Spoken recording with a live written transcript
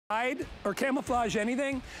hide or camouflage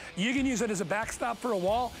anything. You can use it as a backstop for a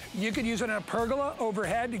wall. You could use it in a pergola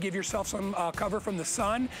overhead to give yourself some cover from the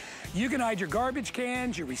sun. You can hide your garbage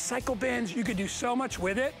cans, your recycle bins. You could do so much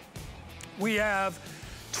with it. We have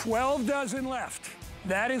 12 dozen left.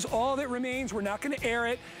 That is all that remains. We're not gonna air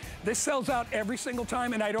it. This sells out every single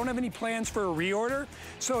time, and I don't have any plans for a reorder.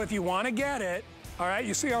 So if you wanna get it, all right,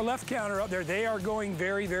 you see our left counter up there, they are going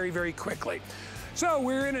very, very, very quickly. So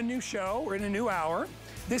we're in a new show, we're in a new hour.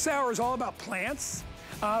 This hour is all about plants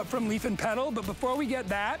from Leaf and Petal, but before we get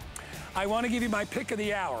that, I wanna give you my pick of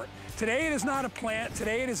the hour. Today it is not a plant,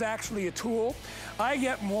 today it is actually a tool. I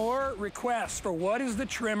get more requests for what is the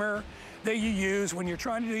trimmer that you use when you're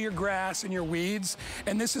trying to do your grass and your weeds,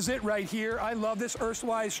 and this is it right here. I love this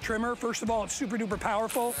Earthwise trimmer. First of all, it's super duper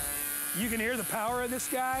powerful. You can hear the power of this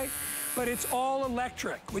guy, but it's all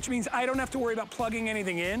electric, which means I don't have to worry about plugging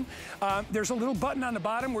anything in. There's a little button on the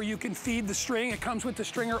bottom where you can feed the string. It comes with the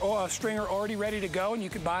stringer already ready to go, and you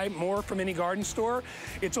can buy more from any garden store.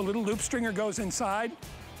 It's a little loop stringer goes inside.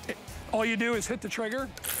 All you do is hit the trigger.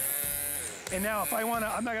 And now if I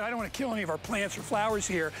wanna, I don't wanna kill any of our plants or flowers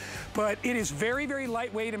here, but it is very, very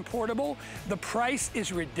lightweight and portable. The price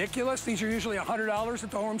is ridiculous. These are usually $100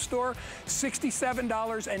 at the home store,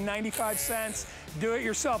 $67.95. Do it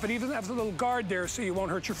yourself. It even has a little guard there so you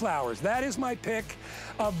won't hurt your flowers. That is my pick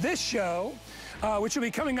of this show, which will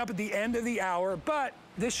be coming up at the end of the hour, but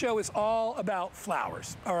this show is all about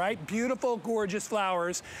flowers, all right? Beautiful, gorgeous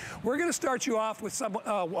flowers. We're gonna start you off with some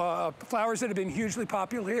flowers that have been hugely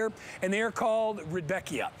popular here, and they are called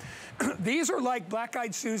Rudbeckia. These are like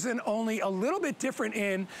Black-Eyed Susan, only a little bit different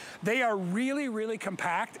in, they are really, really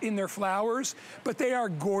compact in their flowers, but they are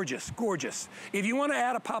gorgeous, gorgeous. If you wanna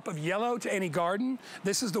add a pop of yellow to any garden,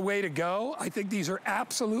 this is the way to go. I think these are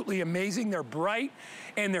absolutely amazing. They're bright,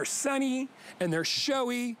 and they're sunny, and they're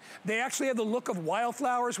showy. They actually have the look of wildflowers,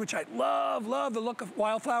 which I love, love the look of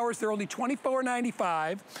wildflowers. They're only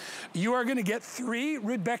 $24.95. You are gonna get 3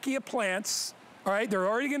 Rudbeckia plants. All right, they're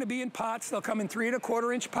already gonna be in pots. They'll come in 3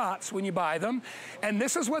 1/4 inch pots when you buy them. And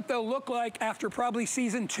this is what they'll look like after probably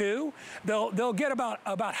season 2. They'll get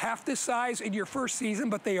about half this size in your first season,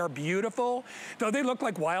 but they are beautiful. Though they look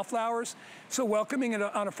like wildflowers. So welcoming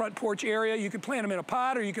on a front porch area. You can plant them in a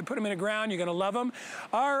pot or you can put them in the ground. You're gonna love them.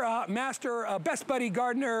 Our master best buddy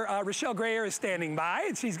gardener, Rochelle Grayer, is standing by,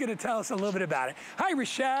 and she's gonna tell us a little bit about it. Hi,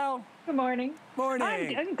 Rochelle. Good morning.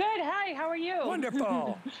 Morning. I'm good, hi, how are you?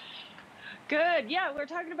 Wonderful. Good, yeah, we're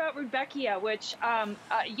talking about Rudbeckia, which,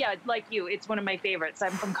 yeah, like you, it's one of my favorites.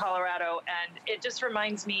 I'm from Colorado, and it just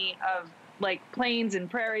reminds me of like plains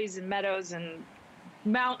and prairies and meadows and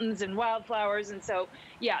mountains and wildflowers. And so,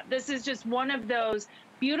 yeah, this is just one of those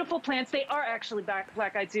beautiful plants. They are actually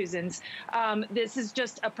Black-Eyed Susans. This is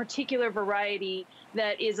just a particular variety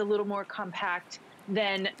that is a little more compact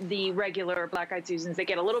than the regular Black-Eyed Susans. They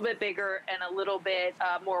get a little bit bigger and a little bit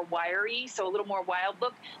more wiry, so a little more wild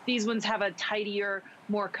look. These ones have a tidier,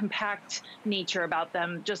 more compact nature about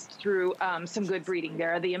them just through some good breeding.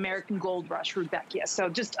 They're the American Gold Rush Rudbeckia, so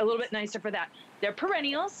just a little bit nicer for that. They're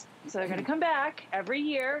perennials, so they're gonna come back every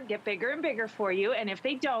year, get bigger and bigger for you, and if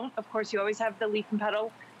they don't, of course, you always have the Leaf and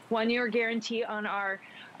Petal 1-year guarantee on our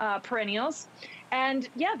perennials. And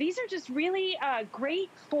yeah, these are just really great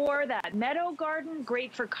for that meadow garden,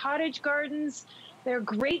 great for cottage gardens. They're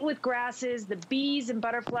great with grasses. The bees and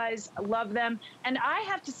butterflies love them. And I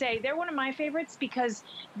have to say, they're one of my favorites because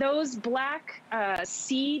those black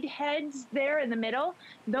seed heads there in the middle,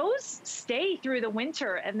 those stay through the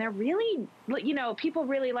winter. And they're really, you know, people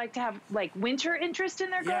really like to have like winter interest in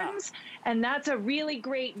their gardens. And that's a really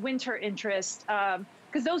great winter interest.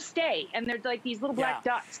 Because those stay, and they're like these little black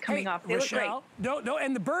dots coming off. They Rochelle, look great. No,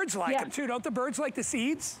 and the birds like them too. Don't the birds like the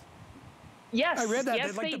seeds? Yes, I read that.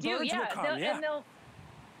 yes, like they the do. Birds will come.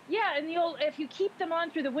 And you'll, if you keep them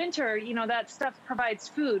on through the winter, you know, that stuff provides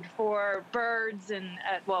food for birds and,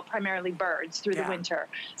 well, primarily birds through the winter.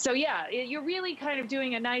 So yeah, you're really kind of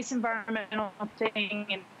doing a nice environmental thing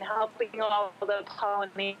and helping all the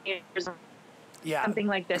pollinators. Something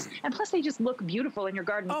like this. And plus they just look beautiful in your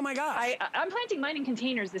garden. Oh my gosh. I'm planting mine in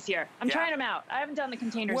containers this year. I'm trying them out. I haven't done the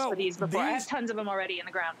containers for these before. I have tons of them already in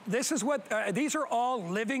the ground. This is what, these are all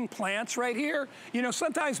living plants right here. You know,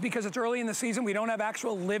 sometimes because it's early in the season, we don't have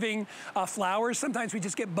actual living flowers. Sometimes we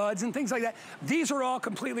just get buds and things like that. These are all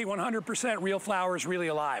completely 100% real flowers, really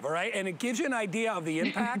alive, all right? And it gives you an idea of the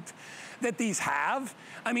impact that these have.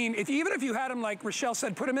 I mean, even if you had them, like Rochelle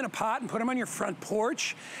said, put them in a pot and put them on your front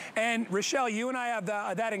porch. And Rochelle, you and I have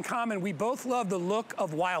that in common. We both love the look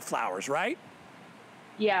of wildflowers, right?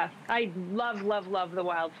 Yeah, I love, love, love the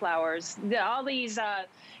wildflowers. All these,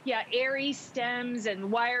 yeah, airy stems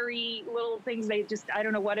and wiry little things. They just, I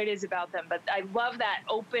don't know what it is about them, but I love that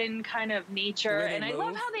open kind of The nature. way they And I love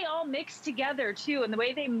move. how they all mix together too. And the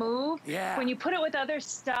way they move, Yeah. when you put it with other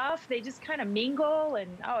stuff, they just kind of mingle.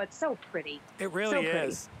 And oh, it's so pretty. It really So pretty.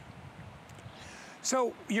 is.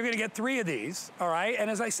 So you're gonna get 3 of these, all right? And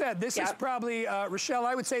as I said, this is Yep. probably, Rochelle,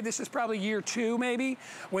 I would say this is probably year 2 maybe,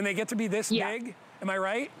 when they get to be this Yeah. big. Am I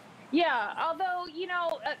right? Yeah, although, you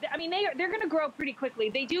know, I mean, they're going to grow pretty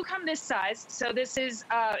quickly. They do come this size. So this is,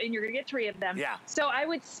 and you're going to get 3 of them. Yeah. So I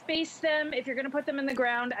would space them, if you're going to put them in the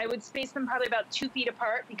ground, I would space them probably about 2 feet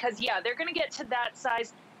apart because, yeah, they're going to get to that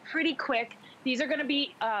size pretty quick. These are going to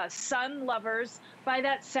be sun lovers. By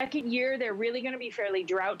that second year, they're really going to be fairly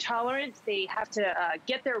drought tolerant. They have to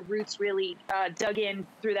get their roots really dug in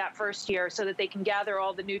through that first year so that they can gather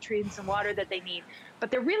all the nutrients and water that they need.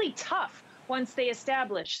 But they're really tough once they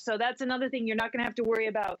establish. So that's another thing. You're not going to have to worry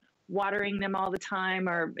about watering them all the time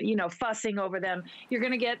or, you know, fussing over them. You're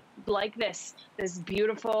going to get like this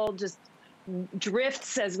beautiful, just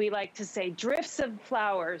drifts, as we like to say, drifts of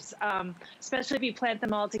flowers, especially if you plant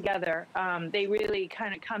them all together. They really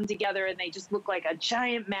kind of come together and they just look like a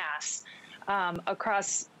giant mass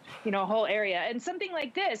across, you know, a whole area. And something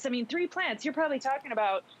like this, I mean, 3 plants, you're probably talking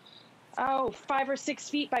about, 5 or 6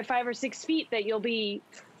 feet by 5 or 6 feet that you'll be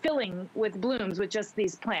filling with blooms with just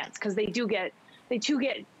these plants, because they do get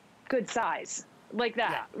good size like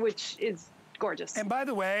that, yeah. Which is gorgeous. And by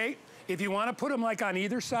the way, if you want to put them like on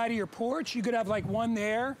either side of your porch, you could have like one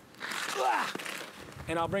there,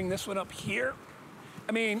 and I'll bring this one up here.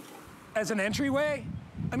 I mean, as an entryway,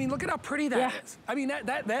 I mean, look at how pretty that is. I mean,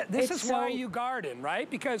 this is why you garden, right?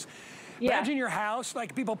 Because imagine your house,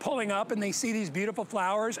 like people pulling up and they see these beautiful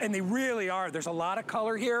flowers, and they really are. There's a lot of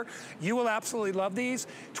color here. You will absolutely love these.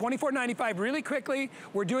 $24.95 really quickly.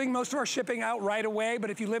 We're doing most of our shipping out right away,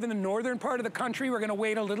 but if you live in the northern part of the country, we're gonna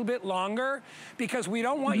wait a little bit longer because we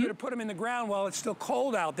don't want you to put them in the ground while it's still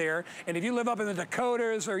cold out there. And if you live up in the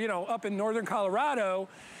Dakotas or, you know, up in northern Colorado,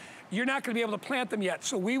 you're not gonna be able to plant them yet.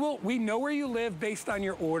 So we know where you live based on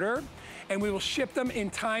your order, and we will ship them in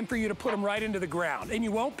time for you to put them right into the ground. And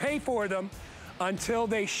you won't pay for them until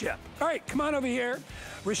they ship. All right, come on over here.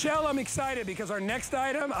 Rochelle, I'm excited because our next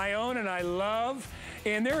item I own and I love,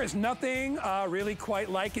 and there is nothing really quite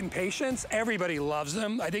like Impatiens. Everybody loves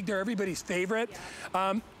them. I think they're everybody's favorite.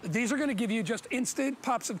 These are gonna give you just instant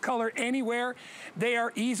pops of color anywhere. They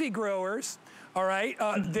are easy growers. All right,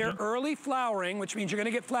 they're early flowering, which means you're gonna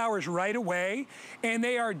get flowers right away, and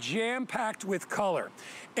they are jam-packed with color.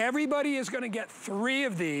 Everybody is gonna get 3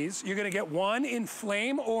 of these. You're gonna get one in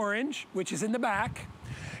flame orange, which is in the back.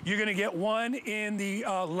 You're gonna get one in the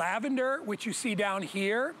lavender, which you see down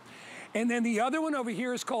here. And then the other one over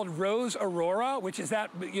here is called Rose Aurora, which is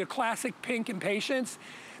that classic pink Impatiens.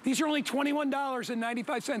 These are only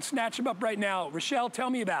 $21.95. Snatch them up right now. Rochelle, tell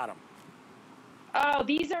me about them. Oh,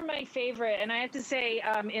 these are my favorite. And I have to say,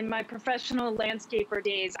 in my professional landscaper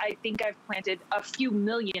days, I think I've planted a few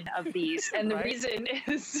million of these. And the reason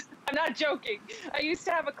is, I'm not joking. I used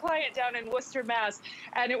to have a client down in Worcester, Mass,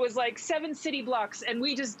 and it was like 7 city blocks, and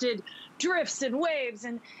we just did drifts and waves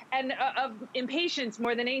and of Impatiens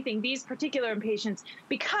more than anything, these particular Impatiens,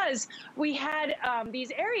 because we had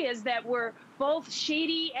these areas that were both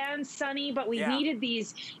shady and sunny, but we needed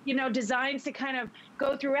these, you know, designs to kind of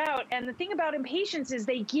go throughout. And the thing about Impatiens is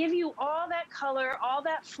they give you all that color, all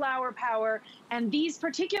that flower power. And these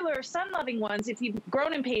particular sun-loving ones, if you've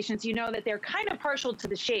grown Impatiens, you know that they're kind of partial to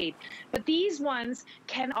the shade. But these ones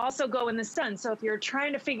can also go in the sun. So if you're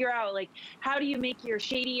trying to figure out, like, how do you make your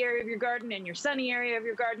shady area of your garden and your sunny area of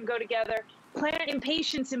your garden go together, plant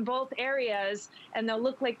Impatiens in both areas, and they'll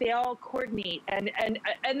look like they all coordinate. And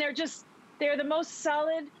they're the most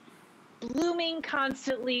solid, blooming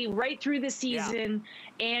constantly right through the season,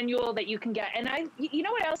 annual that you can get. And you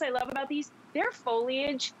know what else I love about these? Their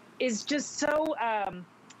foliage is just so,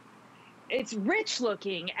 it's rich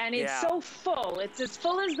looking, and it's so full. It's as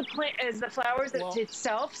full as the plant, as the flowers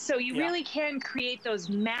itself. So you really can create those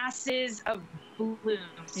masses of blooms.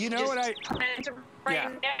 You know what I plant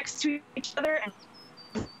right next to each other.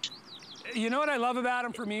 And you know what I love about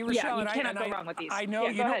them for me, Rochelle? Yeah, you cannot go wrong with these. I know,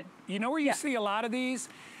 you know where you see a lot of these?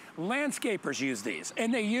 Landscapers use these,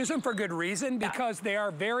 and they use them for good reason because they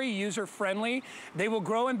are very user-friendly. They will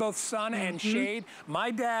grow in both sun and shade.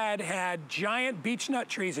 My dad had giant beechnut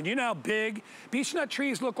trees, and you know how big beechnut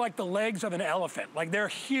trees look, like the legs of an elephant. Like, they're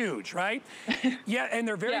huge, right? And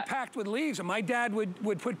they're very packed with leaves. And my dad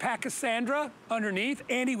would put Pachysandra underneath,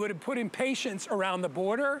 and he would have put Impatiens around the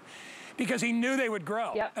border. because he knew they would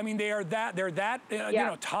grow. Yep. I mean, they're that you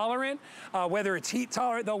know, tolerant. Whether it's heat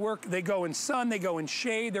tolerant, they'll work. They go in sun, they go in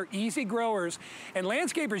shade. They're easy growers, and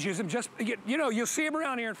landscapers use them. Just, you know, you'll see them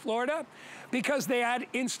around here in Florida because they add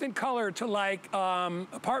instant color to like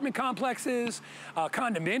apartment complexes,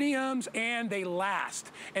 condominiums, and they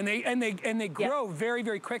last, and they grow very,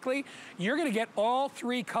 very quickly. You're going to get all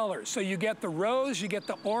three colors. So you get the rose, you get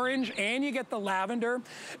the orange, and you get the lavender.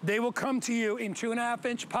 They will come to you in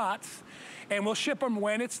 2.5-inch pots, and we'll ship them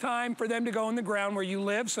when it's time for them to go in the ground where you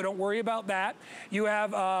live, so don't worry about that. You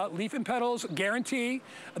have Leaf and Petals guarantee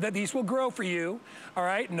that these will grow for you, all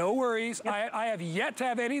right? No worries. Yep. I have yet to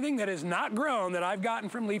have anything that has not grown that I've gotten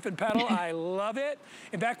from Leaf and Petal. I love it.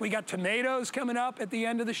 In fact, we got tomatoes coming up at the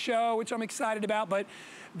end of the show, which I'm excited about, but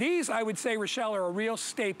these, I would say, Rochelle, are a real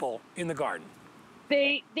staple in the garden.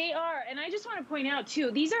 They are, and I just want to point out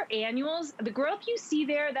too, these are annuals. The growth you see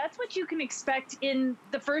there, that's what you can expect in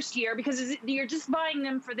the first year because you're just buying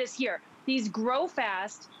them for this year. These grow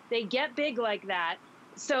fast, they get big like that.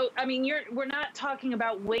 So, I mean, we're not talking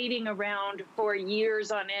about waiting around for years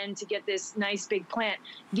on end to get this nice big plant.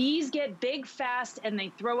 These get big fast and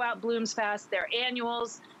they throw out blooms fast. They're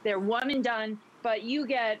annuals, they're one and done. But you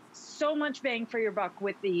get so much bang for your buck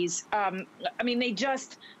with these. I mean, they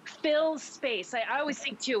just fill space. I always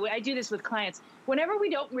think, too, I do this with clients. Whenever we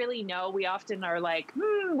don't really know, we often are like,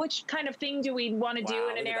 which kind of thing do we want to do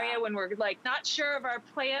in an area when we're, like, not sure of our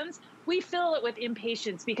plans? We fill it with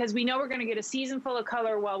impatience because we know we're going to get a season full of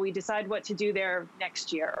color while we decide what to do there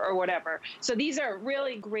next year or whatever. So these are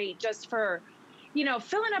really great just for, you know,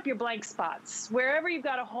 filling up your blank spots wherever you've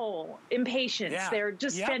got a hole. Impatience, they're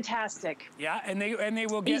just fantastic. Yeah, and they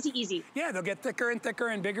will get easy. Yeah, they'll get thicker and thicker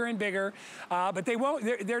and bigger, but they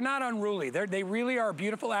won't. They're not unruly. They really are a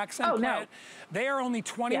beautiful accent plant. No. They are only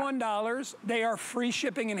 $21. They are free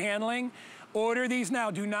shipping and handling. Order these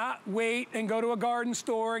now. Do not wait and go to a garden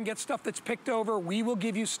store and get stuff that's picked over. We will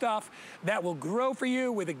give you stuff that will grow for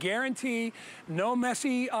you with a guarantee. No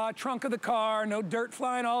messy trunk of the car, no dirt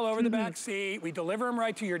flying all over the back seat. We deliver them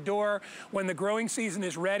right to your door when the growing season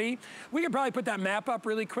is ready. We can probably put that map up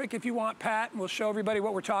really quick if you want, Pat, and we'll show everybody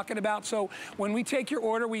what we're talking about. So when we take your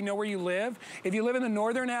order, we know where you live. If you live in the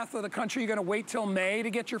northern half of the country, you're going to wait till May to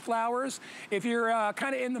get your flowers. If you're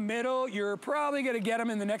kind of in the middle, you're probably going to get them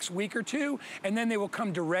in the next week or two, and then they will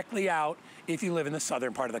come directly out if you live in the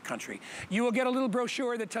southern part of the country. You will get a little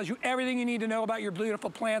brochure that tells you everything you need to know about your beautiful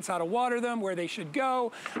plants, how to water them, where they should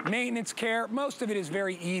go, maintenance care. Most of it is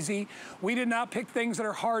very easy. We did not pick things that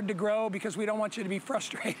are hard to grow because we don't want you to be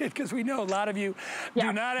frustrated because we know a lot of you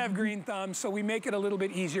do not have green thumbs, so we make it a little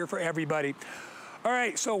bit easier for everybody. All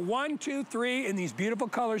right, so 1, 2, 3 in these beautiful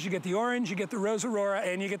colors. You get the orange, you get the rose aurora,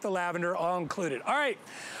 and you get the lavender all included. All right,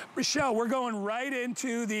 Rochelle, we're going right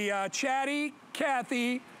into the Chatty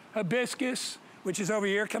Cathy hibiscus, which is over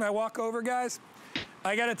here. Can I walk over, guys?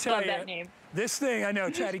 I gotta tell you, that name. This thing, I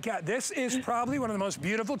know, Chatty Cat, this is probably one of the most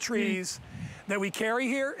beautiful trees that we carry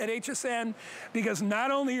here at HSN, because not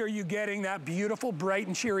only are you getting that beautiful bright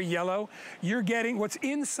and cheery yellow, you're getting what's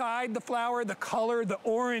inside the flower, the color, the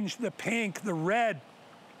orange, the pink, the red,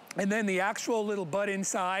 and then the actual little bud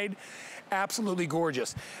inside. Absolutely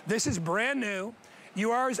gorgeous. This is brand new.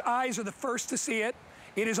 Your eyes are the first to see it.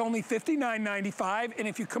 It is only $59.95, and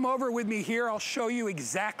if you come over with me here, I'll show you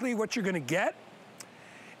exactly what you're gonna get.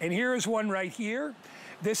 And here is one right here.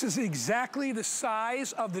 This is exactly the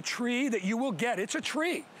size of the tree that you will get. It's a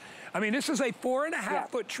tree. I mean, this is a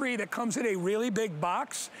 4.5-foot tree that comes in a really big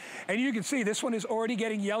box. And you can see this one is already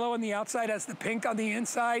getting yellow on the outside, has the pink on the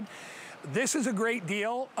inside. This is a great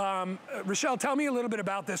deal. Rochelle, tell me a little bit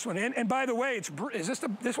about this one. And by the way,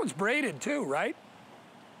 this one's braided too, right?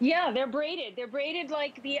 Yeah, they're braided. They're braided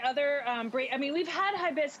like the other I mean, we've had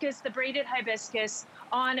hibiscus, the braided hibiscus,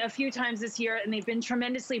 on a few times this year, and they've been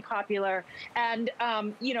tremendously popular. And,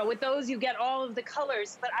 you know, with those, you get all of the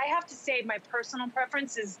colors. But I have to say my personal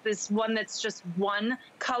preference is this one that's just one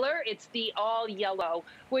color. It's the all yellow,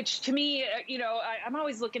 which to me, you know, I'm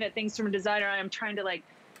always looking at things from a designer. I'm trying to, like,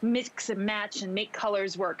 mix and match and make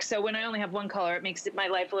colors work. So when I only have one color, it makes my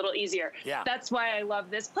life a little easier. Yeah. That's why I love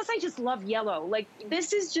this. Plus, I just love yellow. Like,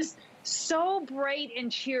 this is just so bright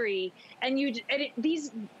and cheery. And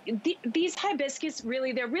these hibiscus,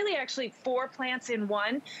 really, they're really actually 4 plants in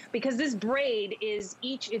one, because this braid is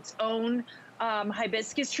each its own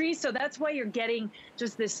hibiscus tree. So that's why you're getting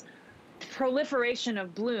just this proliferation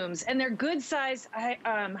of blooms, and they're good size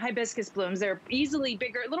hibiscus blooms. They're easily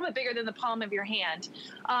bigger, a little bit bigger than the palm of your hand,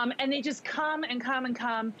 and they just come and come and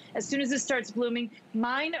come as soon as it starts blooming.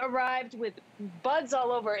 Mine arrived with buds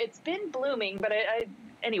all over. It's been blooming, but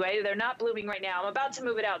anyway, they're not blooming right now. I'm about to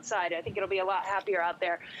move it outside. I think it'll be a lot happier out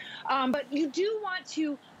there. But you do want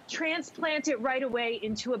to transplant it right away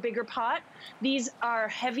into a bigger pot. These are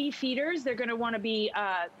heavy feeders. They're going to want to be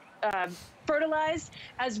fertilized,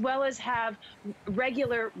 as well as have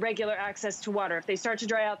regular access to water. If they start to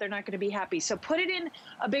dry out, they're not going to be happy. So put it in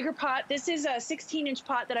a bigger pot. This is a 16-inch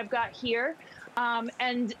pot that I've got here.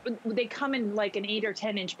 And they come in like an 8 or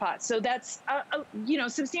 10-inch pot. So that's, you know,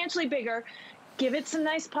 substantially bigger. Give it some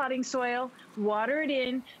nice potting soil, water it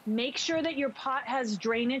in, make sure that your pot has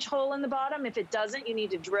drainage hole in the bottom. If it doesn't, you need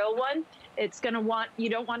to drill one. It's going to want, you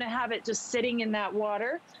don't want to have it just sitting in that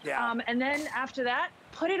water. Yeah. And then after that,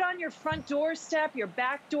 put it on your front doorstep, your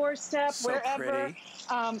back doorstep, so wherever.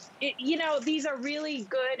 You know, these are really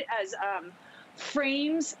good as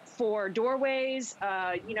frames for doorways,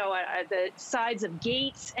 you know, at the sides of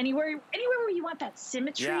gates, anywhere where you want that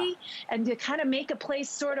symmetry, and to kind of make a place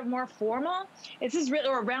sort of more formal. It's just really,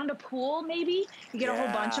 or around a pool, maybe you get a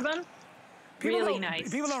whole bunch of them. Really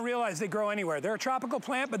nice. People don't realize they grow anywhere. They're a tropical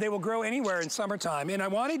plant, but they will grow anywhere in summertime. And I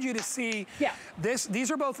wanted you to see this.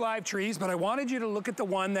 These are both live trees, but I wanted you to look at the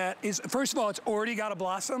one that is, first of all, it's already got a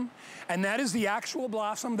blossom, and that is the actual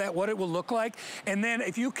blossom, that what it will look like. And then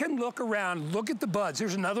if you can look around, look at the buds.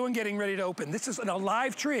 There's another one getting ready to open. This is a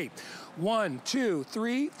live tree. 1, 2,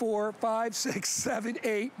 3, 4, 5, 6, 7,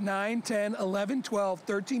 8, 9, 10, 11, 12,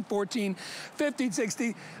 13, 14, 15,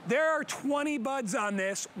 16. There are 20 buds on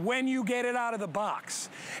this when you get it out of the box.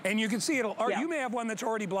 And you can see it'll, or you may have one that's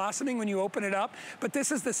already blossoming when you open it up, but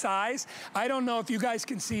this is the size. I don't know if you guys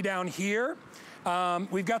can see down here.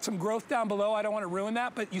 We've got some growth down below. I don't want to ruin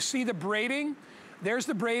that, but you see the braiding? There's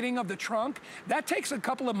the braiding of the trunk. That takes a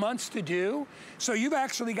couple of months to do. So you've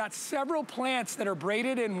actually got several plants that are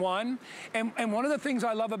braided in one. And one of the things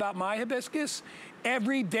I love about my hibiscus,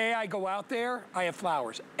 every day I go out there, I have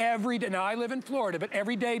flowers. Every day. Now I live in Florida, but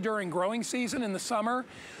every day during growing season in the summer,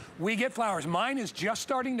 we get flowers. Mine is just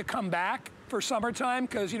starting to come back for summertime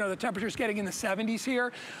because, you know, the temperature's getting in the 70s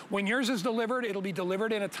here. When yours is delivered, it'll be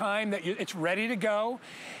delivered in a time that it's ready to go.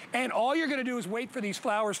 And all you're gonna do is wait for these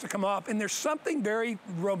flowers to come up. And there's something very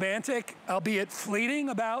romantic, albeit fleeting,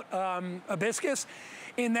 about hibiscus,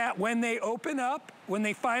 in that when they open up, when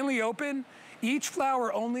they finally open, each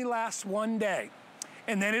flower only lasts one day.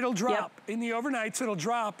 And then it'll drop. In the overnights, it'll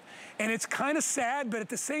drop. And it's kind of sad, but at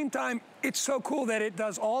the same time, it's so cool that it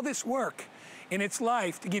does all this work in its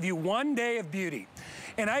life to give you one day of beauty.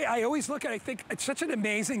 And I always look at it, I think it's such an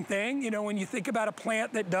amazing thing, you know, when you think about a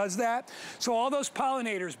plant that does that. So all those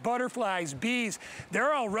pollinators, butterflies, bees,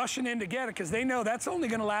 they're all rushing in to get it because they know that's only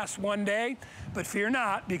gonna last one day. But fear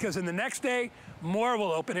not, because in the next day, more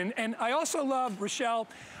will open. And I also love, Rochelle,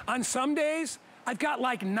 on some days, I've got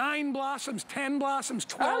like 9 blossoms, 10 blossoms,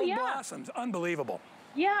 12 blossoms. Unbelievable.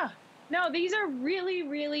 Yeah. No, these are really,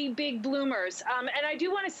 really big bloomers. And I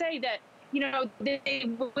do want to say that, you know, they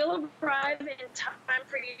will arrive in time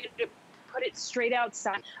for you to put it straight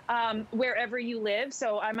outside wherever you live.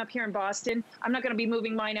 So I'm up here in Boston. I'm not going to be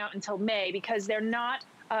moving mine out until May because they're not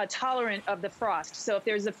tolerant of the frost. So if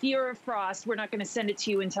there's a fear of frost, we're not going to send it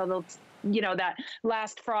to you until you know, that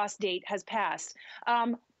last frost date has passed.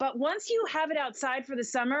 But once you have it outside for the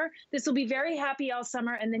summer, this will be very happy all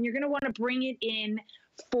summer, and then you're going to want to bring it in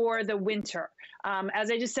for the winter. As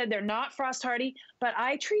I just said, they're not frost hardy, but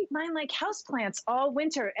I treat mine like houseplants all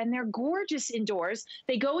winter, and they're gorgeous indoors.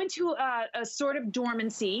 They go into a sort of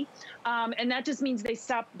dormancy, and that just means they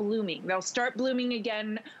stop blooming. They'll start blooming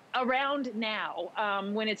again around now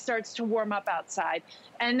when it starts to warm up outside.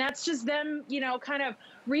 And that's just them, you know, kind of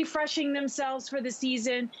refreshing themselves for the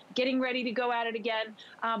season, getting ready to go at it again.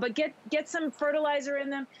 But get some fertilizer in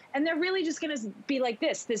them, and they're really just going to be like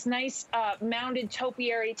this nice mounded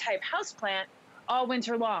topiary type houseplant all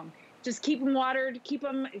winter long. Just keep them watered, keep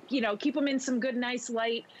them in some good, nice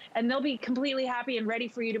light, and they'll be completely happy and ready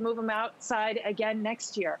for you to move them outside again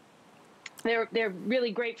next year. They're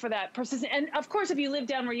really great for that persistent. And of course, if you live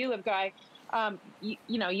down where you live, Guy,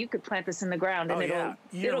 you know, you could plant this in the ground and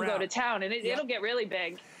it'll go to town and it'll get really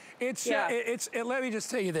big. Let me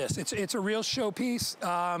just tell you this. It's a real showpiece.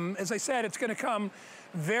 As I said, it's going to come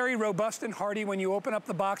very robust and hardy. When you open up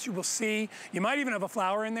the box, you will see, you might even have a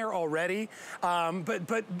flower in there already,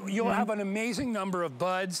 but you'll have an amazing number of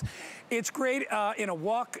buds. It's great in a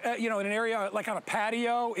walk, you know, in an area like on a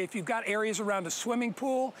patio. If you've got areas around a swimming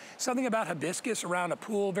pool, something about hibiscus around a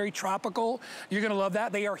pool, very tropical, you're gonna love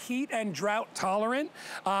that. They are heat and drought tolerant.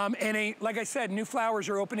 Like I said, new flowers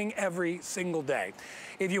are opening every single day.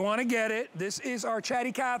 If you wanna get it, this is our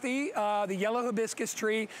Chatty Cathy, the yellow hibiscus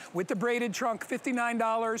tree with the braided trunk, $59,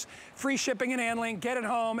 free shipping and handling, get it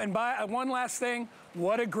home. And buy one last thing,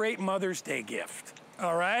 what a great Mother's Day gift.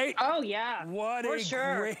 All right? Oh, yeah. What for a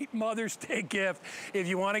sure. great Mother's Day gift if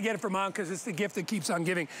you want to get it for mom, because it's the gift that keeps on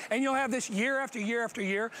giving. And you'll have this year after year after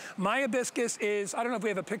year. My hibiscus is, I don't know if we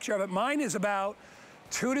have a picture of it. Mine is about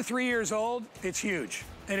 2 to 3 years old. It's huge,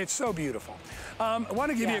 and it's so beautiful. I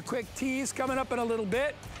want to give you a quick tease. Coming up in a little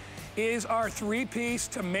bit is our 3-piece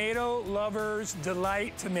Tomato Lovers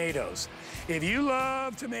Delight tomatoes. If you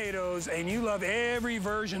love tomatoes and you love every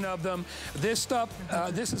version of them, this stuff,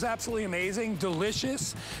 this is absolutely amazing,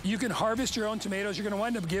 delicious. You can harvest your own tomatoes. You're going to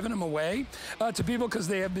wind up giving them away to people because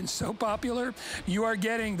they have been so popular. You are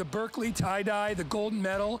getting the Berkeley tie-dye, the golden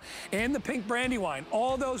medal, and the pink brandywine.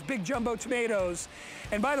 All those big jumbo tomatoes.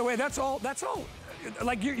 And by the way, that's all,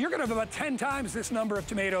 like you're going to have about 10 times this number of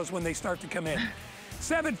tomatoes when they start to come in.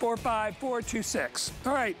 745-426.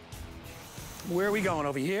 All right, where are we going,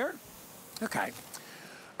 over here? Okay.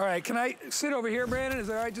 All right, can I sit over here, Brandon? Is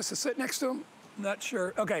it all right just to sit next to him? Not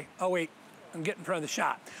sure. Okay, I'll wait. I'm getting in front of the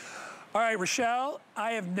shot. All right, Rochelle,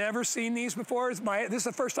 I have never seen these before. This is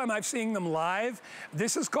the first time I've seen them live.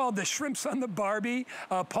 This is called the Shrimps on the Barbie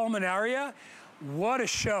Pulmonaria. What a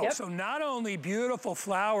show. Yep. So not only beautiful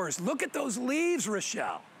flowers, look at those leaves,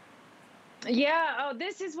 Rochelle. Yeah, oh,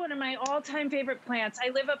 this is one of my all-time favorite plants. I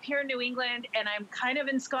live up here in New England, and I'm kind of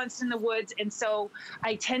ensconced in the woods, and so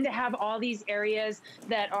I tend to have all these areas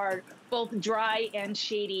that are both dry and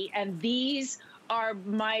shady, and these are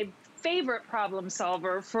my favorite problem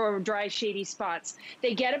solver for dry, shady spots.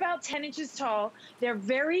 They get about 10 inches tall. They're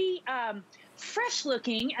very fresh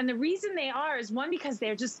looking, and the reason they are is, one, because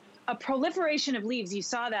they're just a proliferation of leaves. You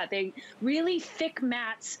saw that. They really thick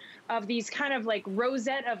mats of these kind of like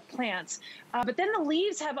rosette of plants. But then the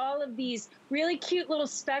leaves have all of these really cute little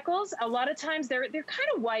speckles. A lot of times they're kind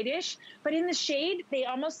of whitish, but in the shade, they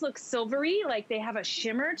almost look silvery, like they have a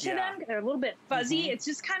shimmer to them. They're a little bit fuzzy. It's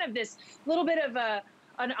just kind of this little bit of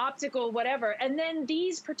an optical whatever. And then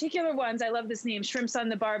these particular ones, I love this name, Shrimps on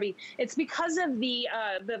the Barbie. It's because of the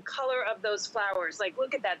color of those flowers. Like,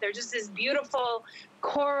 look at that. They're just this beautiful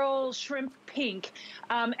coral shrimp pink.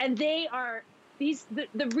 And they are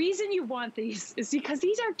the reason you want these is because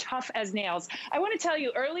these are tough as nails. I want to tell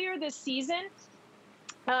you, earlier this season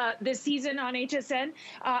on HSN,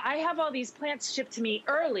 I have all these plants shipped to me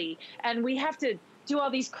early, and we have to do all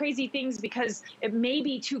these crazy things because it may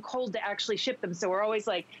be too cold to actually ship them. So we're always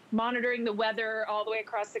like monitoring the weather all the way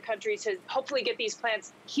across the country to hopefully get these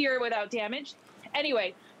plants here without damage.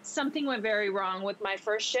 Anyway, something went very wrong with my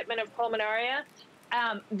first shipment of Pulmonaria.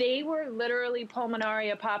 They were literally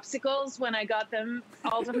Pulmonaria popsicles when I got them.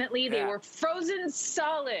 Ultimately, they were frozen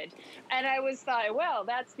solid. And I thought, well,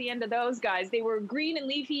 that's the end of those guys. They were green and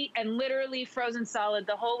leafy and literally frozen solid.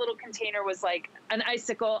 The whole little container was like an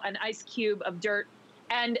icicle, an ice cube of dirt.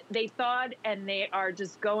 And they thawed, and they are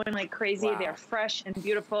just going like crazy. Wow. They're fresh and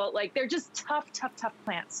beautiful. Like, they're just tough, tough, tough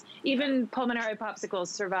plants. Even Pulmonaria popsicles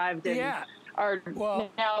survived and are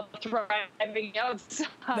now thriving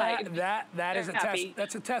outside. That is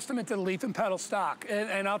that's a testament to the leaf and petal stock.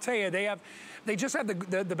 And I'll tell you, they just have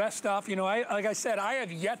the best stuff. You know, like I said, I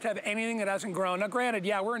have yet to have anything that hasn't grown. Now, granted,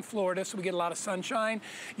 we're in Florida, so we get a lot of sunshine.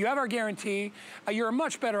 You have our guarantee. You're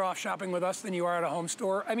much better off shopping with us than you are at a home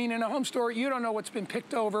store. I mean, in a home store, you don't know what's been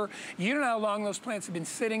picked over. You don't know how long those plants have been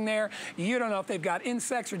sitting there. You don't know if they've got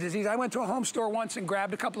insects or disease. I went to a home store once and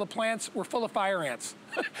grabbed a couple of plants. We're full of fire ants.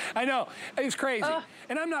 I know, it was crazy.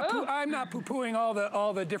 And I'm not poo-pooing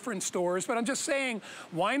all the different stores, but I'm just saying,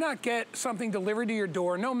 why not get something delivered to your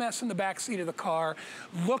door? No mess in the back seat of the car.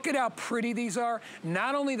 Look at how pretty these are.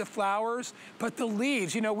 Not only the flowers, but the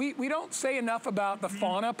leaves. You know, we don't say enough about the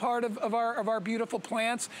fauna part of our beautiful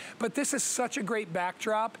plants, but this is such a great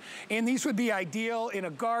backdrop. And these would be ideal in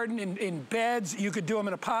a garden, in beds. You could do them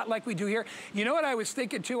in a pot like we do here. You know what I was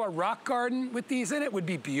thinking too? A rock garden with these in it would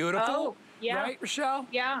be beautiful. Oh. Yeah. Right, Rochelle?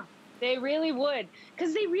 Yeah, they really would.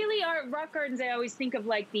 Because they really are, rock gardens, I always think of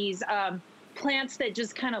like these plants that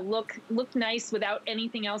just kind of look nice without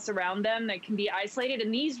anything else around them that can be isolated.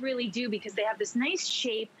 And these really do, because they have this nice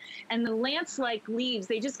shape, and the lance-like leaves,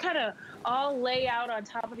 they just kind of all lay out on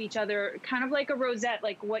top of each other, kind of like a rosette,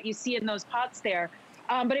 like what you see in those pots there.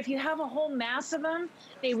 But if you have a whole mass of them,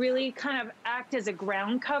 they really kind of act as a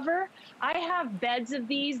ground cover. I have beds of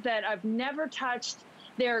these that I've never touched.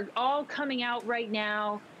 They're all coming out right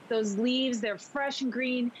now. Those leaves, they're fresh and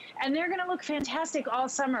green, and they're gonna look fantastic all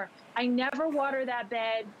summer. I never water that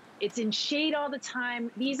bed. It's in shade all the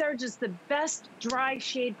time. These are just the best dry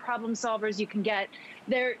shade problem solvers you can get.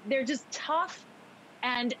 They're just tough,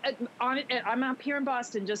 And I'm up here in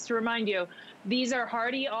Boston, just to remind you, these are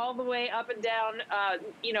hardy all the way up and down,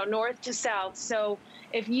 you know, north to south. So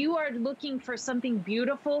if you are looking for something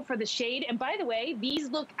beautiful for the shade, and by the way, these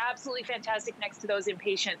look absolutely fantastic next to those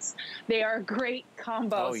impatiens. They are a great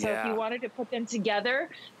combo. Oh, so if you wanted to put them together,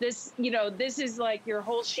 this, you know, this is like your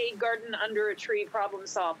whole shade garden under a tree problem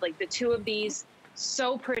solved. Like the two of these,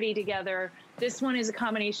 so pretty together. This one is a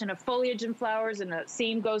combination of foliage and flowers, and the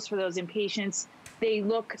same goes for those impatiens. They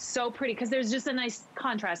look so pretty because there's just a nice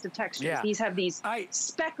contrast of textures. Yeah. These have these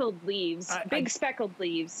speckled leaves, big speckled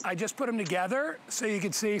leaves. I just put them together so you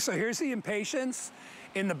can see. So here's the impatiens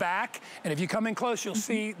in the back, and if you come in close, you'll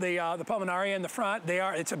see the pulmonaria in the front.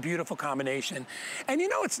 It's a beautiful combination. And you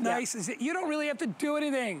know what's nice is that you don't really have to do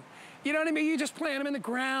anything. You know what I mean? You just plant them in the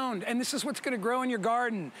ground, and this is what's gonna grow in your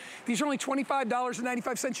garden. These are only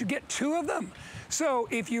 $25.95. You get 2 of them. So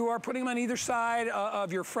if you are putting them on either side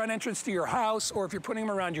of your front entrance to your house, or if you're putting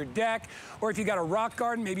them around your deck, or if you got a rock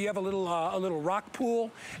garden, maybe you have a little rock pool,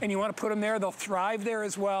 and you wanna put them there, they'll thrive there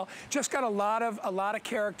as well. Just got a lot of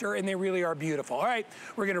character, and they really are beautiful. All right,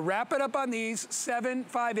 we're gonna wrap it up on these,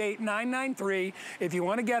 758-993. If you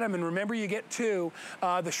wanna get them, and remember you get 2.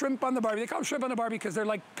 The shrimp on the Barbie, they call them shrimp on the Barbie because they're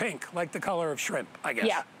like pink, like the color of shrimp, I guess.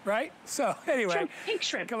 Yeah. Right? So anyway, pink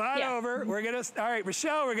shrimp. Come on over. We're gonna, all right,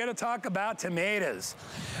 Rochelle, we're gonna talk about tomatoes.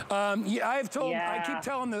 I tell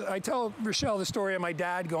Rochelle the story of my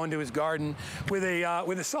dad going to his garden with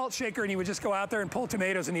a salt shaker, and he would just go out there and pull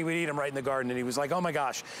tomatoes, and he would eat them right in the garden. And he was like, oh my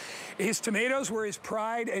gosh. His tomatoes were his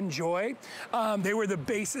pride and joy. They were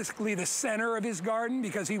basically the center of his garden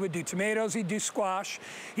because he would do tomatoes, he'd do squash.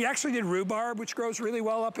 He actually did rhubarb, which grows really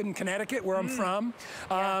well up in Connecticut, where I'm from.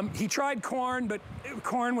 He tried corn, but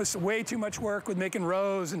corn was way too much work with making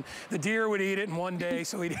rows, and the deer would eat it in one day,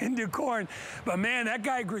 so he didn't do corn. But man, that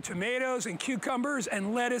guy grew tomatoes and cucumbers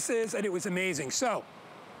and lettuces, and it was amazing. So,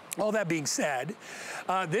 all that being said,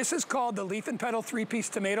 this is called the Leaf and Petal 3-Piece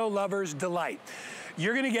Tomato Lover's Delight.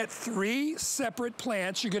 You're gonna get 3 separate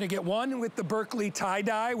plants. You're gonna get one with the Berkeley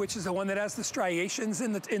tie-dye, which is the one that has the striations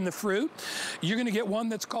in the fruit. You're gonna get one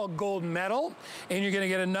that's called Gold Medal, and you're gonna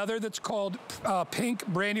get another that's called Pink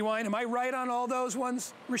Brandywine. Am I right on all those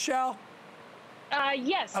ones, Rochelle?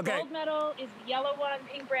 Yes, okay. Gold Medal is the yellow one,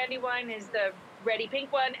 Pink Brandywine is the reddy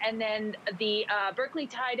pink one, and then the Berkeley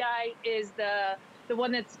tie-dye is the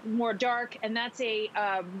one that's more dark, and that's a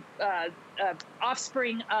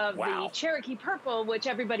offspring of the Cherokee Purple, which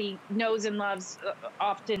everybody knows and loves.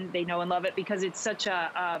 Often they know and love it because it's such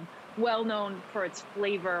a well-known for its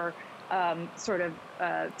flavor sort of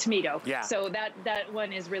tomato. Yeah. So that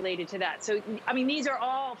one is related to that. So, I mean, these are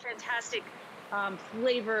all fantastic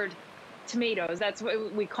flavored tomatoes. That's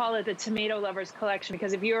what we call it, the Tomato Lovers Collection,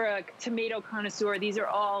 because if you're a tomato connoisseur, these are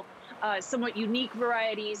all somewhat unique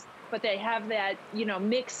varieties, but they have that, you know,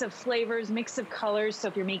 mix of flavors, mix of colors. So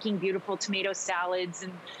if you're making beautiful tomato salads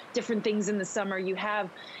and different things in the summer, you have,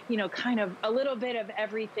 you know, kind of a little bit of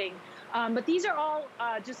everything. But these are all,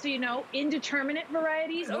 just so you know, indeterminate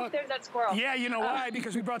varieties. Oh, there's that squirrel. Yeah, you know why?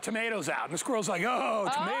 Because we brought tomatoes out, and the squirrel's like, oh,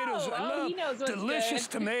 tomatoes, I love delicious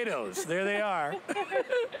tomatoes. There they are.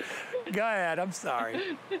 Go ahead, I'm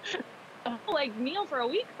sorry. Like meal for a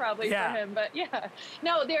week probably for him, but yeah.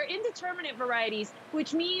 No, they're indeterminate varieties,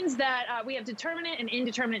 which means that we have determinate and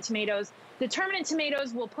indeterminate tomatoes. Determinate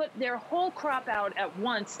tomatoes will put their whole crop out at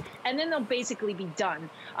once, and then they'll basically be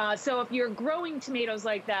done. So if you're growing tomatoes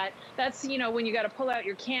like that, that's, you know, when you got to pull out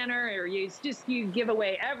your canner, or you give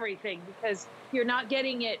away everything because you're not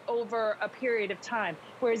getting it over a period of time.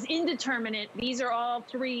 Whereas indeterminate, these are all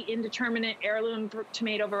 3 indeterminate heirloom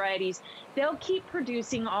tomato varieties. They'll keep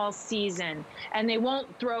producing all season, and they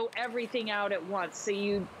won't throw everything out at once. So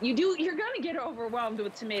you're going to get overwhelmed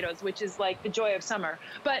with tomatoes, which is like the joy of summer,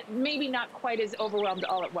 but maybe not quite as overwhelmed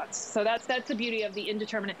all at once. So that's the beauty of the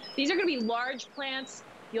indeterminate. These are going to be large plants.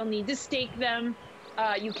 You'll need to stake them.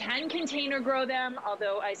 You can container grow them,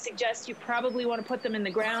 although I suggest you probably want to put them in the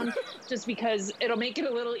ground just because it'll make it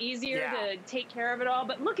a little easier to take care of it all.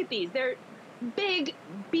 But look at these. They're big,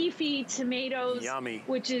 beefy tomatoes. Yummy.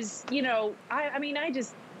 Which is, you know, I mean, I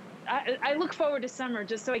look forward to summer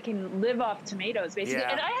just so I can live off tomatoes, basically.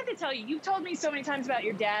 Yeah. And I have to tell you, you've told me so many times about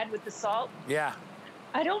your dad with the salt. Yeah.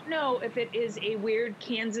 I don't know if it is a weird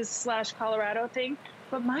Kansas/Colorado thing,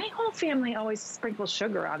 but my whole family always sprinkles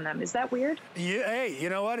sugar on them. Is that weird? Yeah, hey, you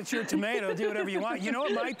know what? It's your tomato. Do whatever you want. You know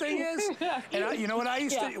what my thing is? And you know what I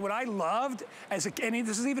used to, what I loved as a, and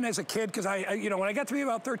this is even as a kid, because you know, when I got to be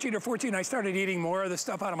about 13 or 14, I started eating more of the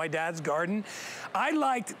stuff out of my dad's garden. I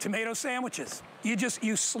liked tomato sandwiches.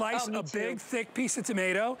 You slice a big, thick piece of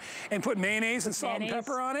tomato and put mayonnaise and salt and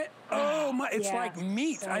pepper on it. Oh my, it's like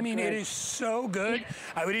meat. I mean, it is so good.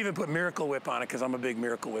 I would even put Miracle Whip on it because I'm a big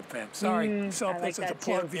Miracle Whip fan. Sorry, it's a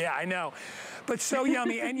plug. Yeah, I know. But so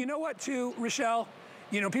yummy. And you know what too, Rochelle?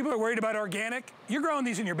 You know, people are worried about organic. You're growing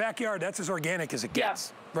these in your backyard. That's as organic as it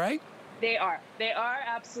gets, right? They are. They are,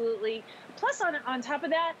 absolutely. Plus, on top of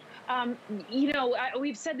that, you know,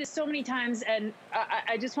 we've said this so many times, and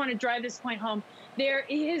I just want to drive this point home. There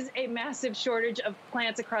is a massive shortage of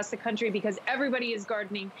plants across the country because everybody is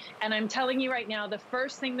gardening. And I'm telling you right now, the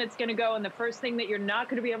first thing that's going to go and the first thing that you're not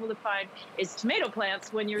going to be able to find is tomato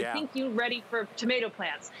plants when you're thinking ready for tomato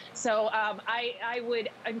plants. So I would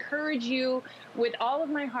encourage you with all of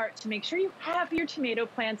my heart to make sure you have your tomato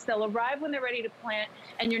plants. They'll arrive when they're ready to plant,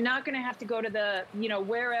 and you're not going to have to go to the, you know,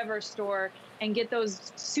 wherever store and get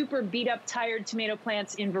those super beat up, tired tomato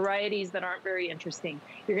plants in varieties that aren't very interesting.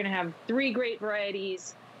 You're gonna have 3 great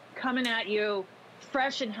varieties coming at you,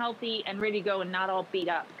 fresh and healthy and ready to go and not all beat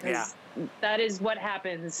up. Because that is what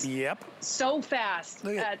happens so fast.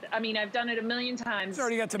 I mean, I've done it a million times. It's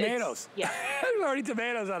already got tomatoes. There's already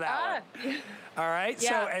tomatoes on that one. All right,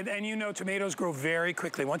 so, and you know tomatoes grow very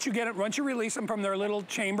quickly. Once you release them from their little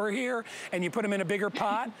chamber here and you put them in a bigger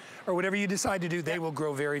pot or whatever you decide to do, they will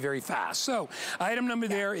grow very, very fast. So item number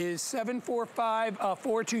there is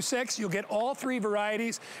 745426. You'll get all 3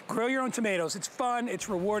 varieties. Grow your own tomatoes. It's fun, it's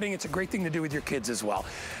rewarding, it's a great thing to do with your kids as well.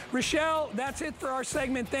 Rochelle, that's it for our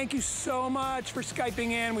segment. Thank you so much for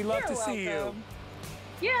Skyping in. We love to see you.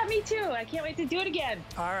 Yeah, me too. I can't wait to do it again.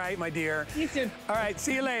 All right, my dear. You too. All right,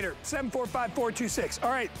 see you later. 745426.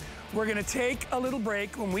 All right, we're gonna take a little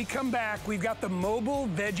break. When we come back, we've got the mobile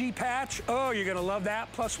veggie patch. Oh, you're gonna love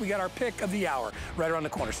that. Plus, we got our pick of the hour right around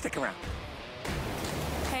the corner. Stick around.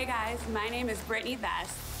 Hey guys, my name is Brittany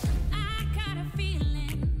Best. I got a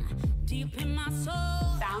feeling deep in my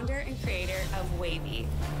soul. Founder and creator of Wavy.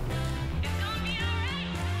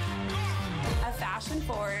 A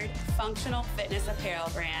fashion-forward, functional fitness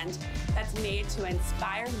apparel brand that's made to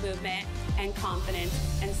inspire movement and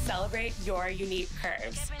confidence and celebrate your unique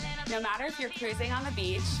curves. No matter if you're cruising on the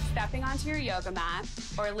beach, stepping onto your yoga mat,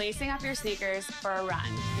 or lacing up your sneakers for a run,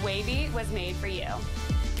 Wavy was made for you.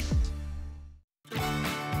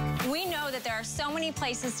 We know that there are so many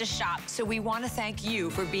places to shop. So we want to thank you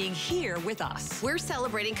for being here with us. We're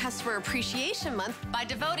celebrating Customer Appreciation Month by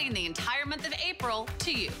devoting the entire month of April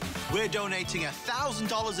to you. We're donating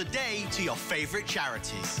 $1,000 a day to your favorite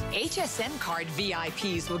charities. HSN card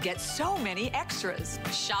VIPs will get so many extras.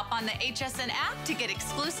 Shop on the HSN app to get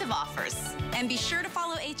exclusive offers. And be sure to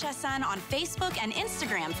follow HSN on Facebook and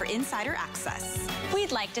Instagram for insider access.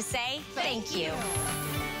 We'd like to say thank you.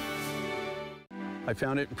 I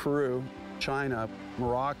found it in Peru, China,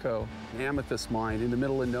 Morocco, an amethyst mine in the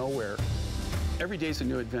middle of nowhere. Every day's a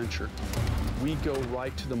new adventure. We go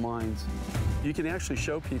right to the mines. You can actually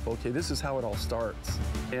show people, okay, this is how it all starts.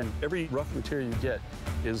 And every rough material you get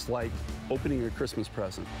is like opening a Christmas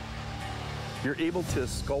present. You're able to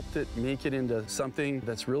sculpt it, make it into something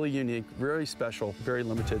that's really unique, very special, very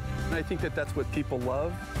limited. And I think that that's what people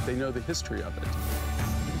love. They know the history of it.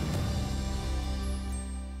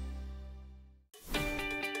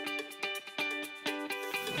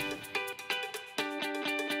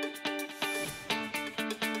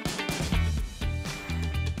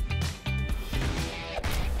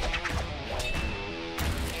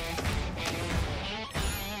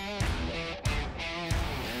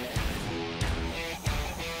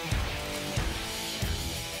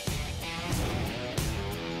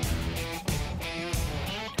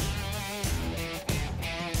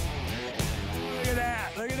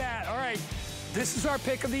 This is our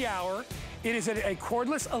pick of the hour. It is a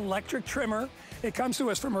cordless electric trimmer. It comes to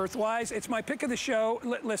us from Earthwise. It's my pick of the show.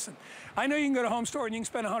 Listen, I know you can go to Home Store and you can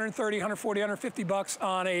spend 130, 140, 150 bucks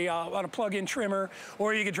on a plug-in trimmer,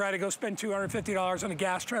 or you could try to go spend $250 on a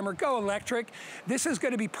gas trimmer. Go electric. This is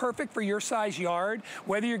going to be perfect for your size yard,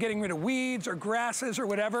 whether you're getting rid of weeds or grasses or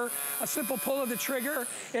whatever. A simple pull of the trigger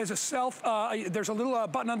is there's a little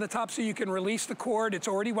button on the top so you can release the cord. It's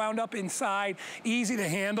already wound up inside, easy to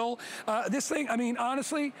handle. This thing, I mean,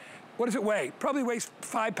 honestly, what does it weigh? Probably weighs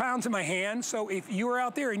 5 pounds in my hand. So if you are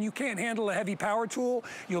out there and you can't handle a heavy power tool,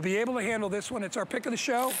 you'll be able to handle this one. It's our pick of the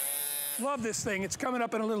show. Love this thing. It's coming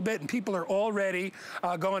up in a little bit, and people are already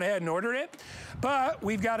going ahead and ordering it. But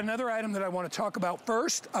we've got another item that I want to talk about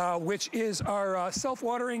first, which is our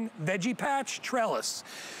self-watering veggie patch trellis.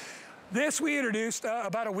 This we introduced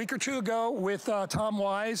about a week or two ago with Tom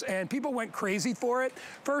Wise, and people went crazy for it.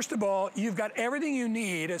 First of all, you've got everything you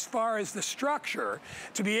need as far as the structure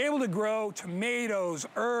to be able to grow tomatoes,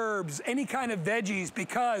 herbs, any kind of veggies,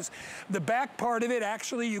 because the back part of it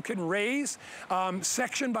actually you can raise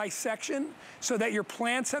section by section so that your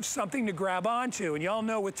plants have something to grab onto. And y'all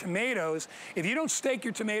know with tomatoes, if you don't stake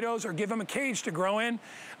your tomatoes or give them a cage to grow in,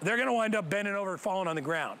 they're gonna wind up bending over and falling on the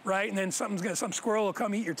ground, right? And then some squirrel will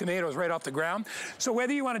come eat your tomatoes right off the ground. So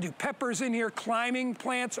whether you want to do peppers in here, climbing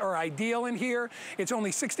plants are ideal in here. It's only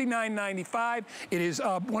 $69.95. It is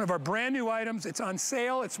one of our brand new items. It's on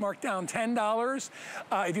sale. It's marked down $10.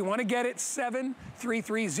 If you want to get it,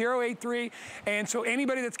 733-083. And so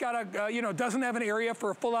anybody that's got a, doesn't have an area for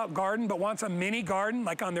a full-out garden but wants a mini garden,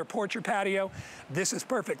 like on their porch or patio, this is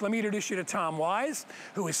perfect. Let me introduce you to Tom Wise,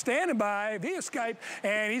 who is standing by via Skype,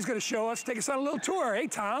 and he's going to show us, take us on a little tour. Hey,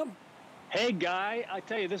 Tom. Hey, Guy, I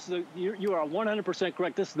tell you, this is you are 100%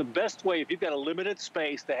 correct. This is the best way if you've got a limited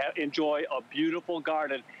space to enjoy a beautiful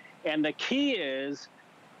garden. And the key is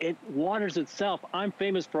it waters itself. I'm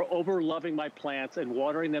famous for over-loving my plants and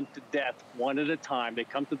watering them to death one at a time. They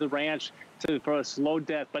come to the ranch for a slow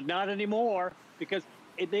death, but not anymore because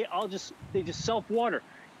they just self-water.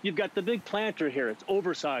 You've got the big planter here. It's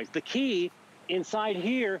oversized. The key inside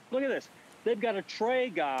here, look at this. They've got a tray,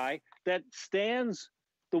 Guy, that stands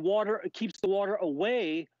the water, it keeps the water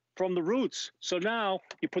away from the roots. So now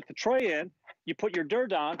you put the tray in, you put your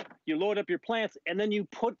dirt on, you load up your plants, and then you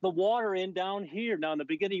put the water in down here. Now in the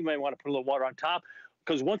beginning, you might want to put a little water on top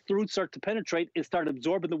because once the roots start to penetrate, it starts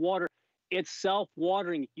absorbing the water. It's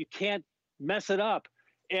self-watering. You can't mess it up.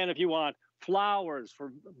 And if you want flowers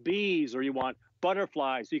for bees or you want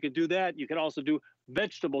butterflies, you can do that. You can also do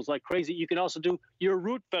vegetables like crazy. You can also do your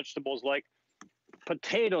root vegetables like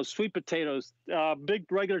potatoes, sweet potatoes, big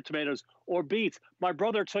regular tomatoes, or beets. My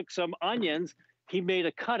brother took some onions, he made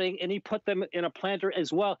a cutting, and he put them in a planter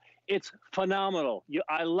as well. It's phenomenal.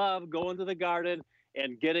 I love going to the garden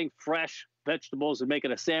and getting fresh vegetables and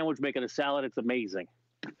making a sandwich, making a salad. It's amazing.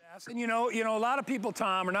 Yes, and a lot of people,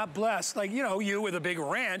 Tom, are not blessed like, you with a big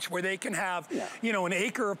ranch where they can have, an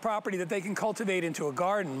acre of property that they can cultivate into a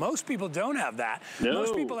garden. Most people don't have that. No.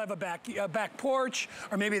 Most people have a back porch,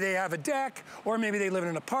 or maybe they have a deck, or maybe they live in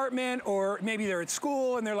an apartment, or maybe they're at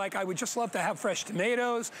school and they're like, I would just love to have fresh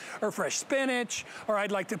tomatoes or fresh spinach, or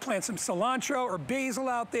I'd like to plant some cilantro or basil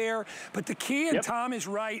out there. But the key, and Tom is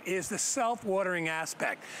right, is the self-watering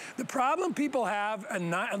aspect. The problem people have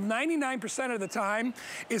 99% of the time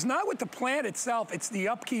is not with the plant itself, it's the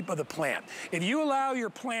upkeep of the plant. If you allow your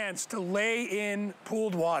plants to lay in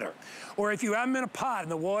pooled water, or if you have them in a pot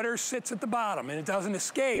and the water sits at the bottom and it doesn't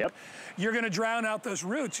escape, you're gonna drown out those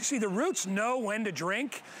roots. You see, the roots know when to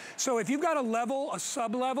drink. So if you've got a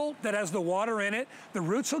sub-level that has the water in it, the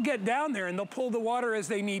roots will get down there and they'll pull the water as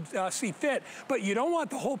they see fit. But you don't want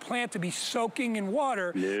the whole plant to be soaking in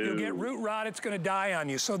water. No. You'll get root rot, it's gonna die on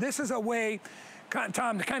you. So this is a way,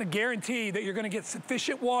 Tom, to kind of guarantee that you're going to get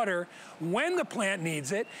sufficient water when the plant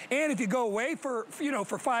needs it. And if you go away for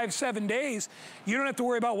 5-7 days, you don't have to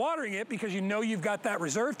worry about watering it because you've got that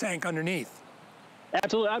reserve tank underneath.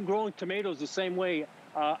 Absolutely. I'm growing tomatoes the same way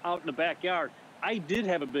out in the backyard. I did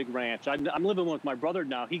have a big ranch. I'm living with my brother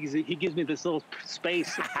now. He gives me this little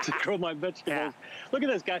space to grow my vegetables. Look at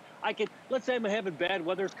this, guy. Let's say I'm having bad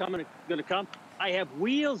weather's going to come. I have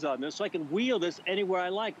wheels on this, so I can wheel this anywhere I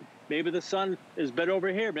like. Maybe the sun is better over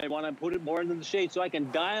here. Maybe I want to put it more into the shade so I can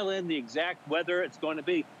dial in the exact weather it's going to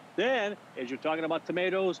be. Then, as you're talking about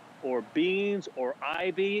tomatoes or beans or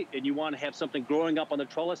ivy, and you want to have something growing up on the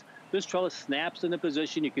trellis, this trellis snaps into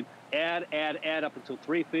position. You can add up until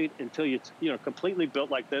 3 feet until it's completely built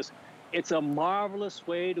like this. It's a marvelous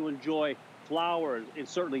way to enjoy flowers and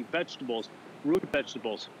certainly vegetables, root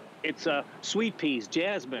vegetables. It's sweet peas,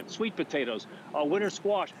 jasmine, sweet potatoes, winter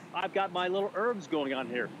squash. I've got my little herbs going on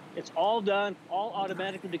here. It's all done, all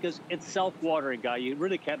automatically because it's self-watering, Guy. You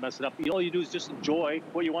really can't mess it up. All you do is just enjoy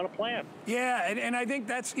what you want to plant. Yeah, and I think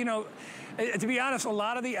that's, to be honest, a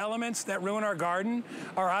lot of the elements that ruin our garden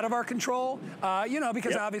are out of our control,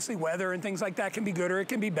 because obviously weather and things like that can be good or it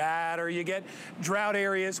can be bad, or you get drought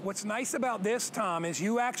areas. What's nice about this, Tom, is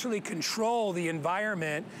you actually control the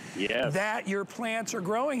environment that your plants are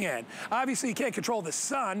growing in. Obviously, you can't control the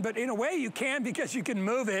sun, but in a way you can because you can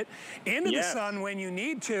move it into the sun when you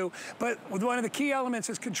need to. But one of the key elements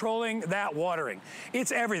is controlling that watering.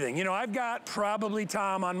 It's everything. I've got probably,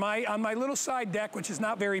 Tom, on my little side deck, which is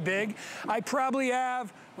not very big, I probably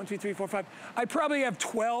have 1, 2, 3, 4, 5. I probably have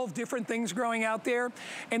 12 different things growing out there.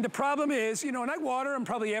 And the problem is, you know, and I water them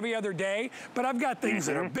probably every other day, but I've got things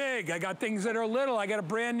that are big. I got things that are little. I got a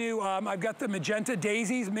brand new, I've got the magenta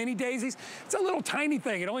daisies, mini daisies. It's a little tiny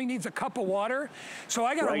thing. It only needs a cup of water. So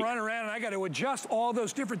I got to run around and I got to adjust all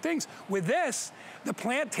those different things. With this, the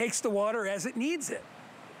plant takes the water as it needs it.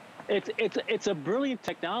 It's a brilliant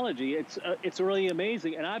technology. It's really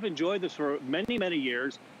amazing, and I've enjoyed this for many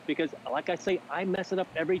years because, like I say, I mess it up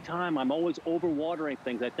every time. I'm always overwatering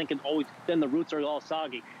things. I think then the roots are all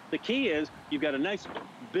soggy. The key is you've got a nice,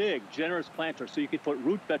 big, generous planter, so you can put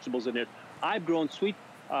root vegetables in it. I've grown sweet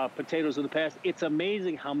potatoes in the past. It's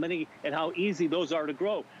amazing how many and how easy those are to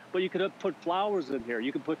grow. But you could put flowers in here.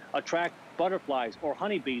 You could attract butterflies or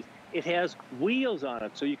honeybees. It has wheels on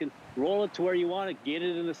it, so you can roll it to where you want it, get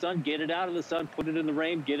it in the sun, get it out of the sun, put it in the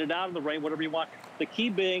rain, get it out of the rain, whatever you want. The key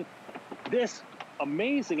being this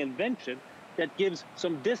amazing invention that gives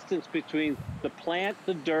some distance between the plant,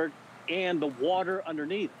 the dirt, and the water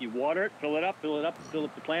underneath. You water it, fill up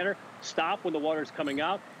the planter, stop when the water is coming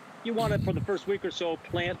out. You want it for the first week or so,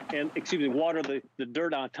 water the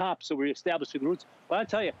dirt on top so we're establishing the roots. But I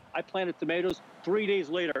tell you, I planted tomatoes. 3 days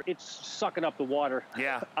later, it's sucking up the water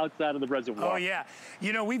outside of the reservoir. Oh, yeah.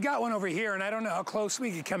 You know, we've got one over here, and I don't know how close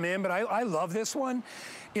we could come in, but I love this one.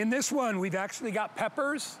 In this one, we've actually got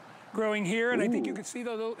peppers growing here, and I think you can see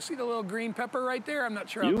the little green pepper right there. I'm not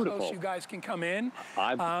sure how close you guys can come in.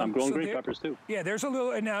 I'm growing green peppers too. Yeah, there's a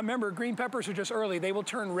little, and now remember, green peppers are just early. They will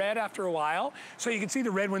turn red after a while, so you can see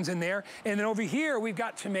the red ones in there. And then over here, we've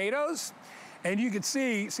got tomatoes, and you can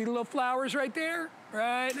see the little flowers right there?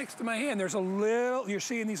 Right next to my hand. There's a little, you're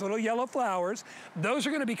seeing these little yellow flowers. Those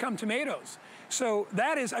are gonna become tomatoes. So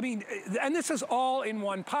that is, I mean, and this is all in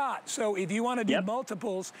one pot. So if you wanna do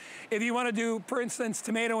multiples, if you wanna do, for instance,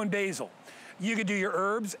 tomato and basil, you could do your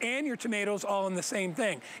herbs and your tomatoes all in the same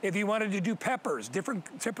thing. If you wanted to do peppers, different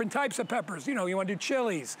types of peppers, you know, you want to do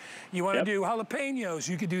chilies, you want to do jalapenos,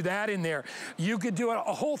 you could do that in there. You could do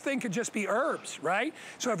a whole thing could just be herbs, right?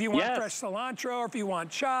 So if you want fresh cilantro, or if you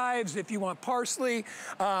want chives, if you want parsley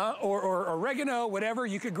or oregano, whatever,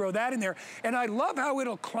 you could grow that in there. And I love how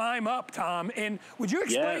it'll climb up, Tom. And would you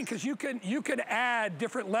explain, because you can add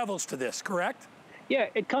different levels to this, correct? Yeah,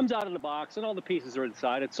 it comes out of the box and all the pieces are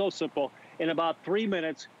inside. It's so simple. In about 3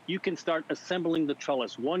 minutes, you can start assembling the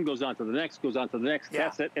trellis. One goes on to the next, goes on to the next,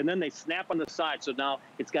 that's it. And then they snap on the side, so now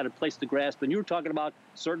it's got a place to grasp. And you were talking about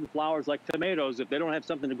certain flowers like tomatoes. If they don't have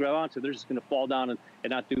something to grab onto, they're just going to fall down and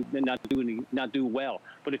not do well.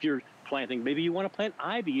 But if you're planting, maybe you want to plant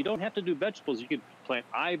ivy. You don't have to do vegetables. You could plant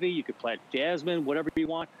ivy, you could plant jasmine, whatever you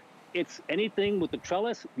want. It's anything with the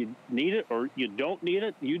trellis. You need it or you don't need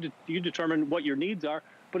it. You determine what your needs are.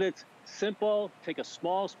 But it's simple. Take a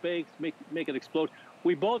small space, make it explode.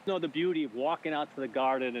 We both know the beauty of walking out to the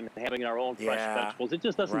garden and having our own fresh vegetables. It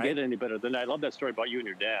just doesn't get any better than that. I love that story about you and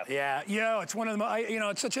your dad. Yeah, you know, it's one of the,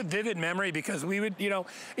 it's such a vivid memory because we would,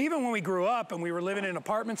 even when we grew up and we were living in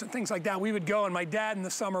apartments and things like that, we would go, and my dad in the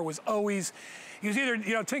summer was always, he was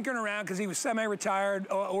either, tinkering around because he was semi-retired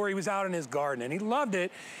or he was out in his garden, and he loved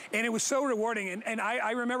it, and it was so rewarding. And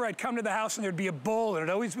I remember I'd come to the house and there'd be a bowl, and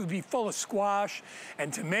it always would be full of squash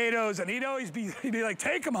and tomatoes, and he'd be like,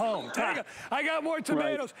 take them home, take them. I got more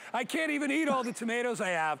tomatoes. I can't even eat all the tomatoes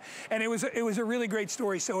I have. And it was a really great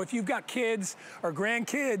story. So if you've got kids or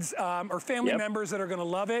grandkids or family members that are gonna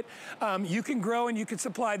love it, you can grow and you can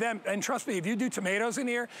supply them. And trust me, if you do tomatoes in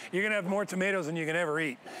here, you're gonna have more tomatoes than you can ever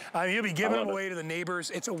eat. You'll be giving them away to the neighbors.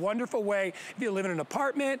 It's a wonderful way if you live in an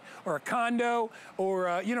apartment or a condo or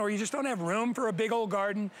or you just don't have room for a big old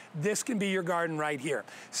garden. This can be your garden right here.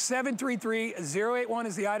 733-081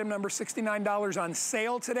 is the item number. $69 on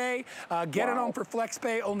sale today. Get it on for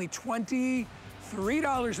FlexPay, only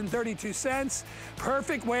 $23.32.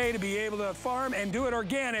 Perfect way to be able to farm and do it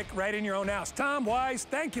organic right in your own house. Tom Wise,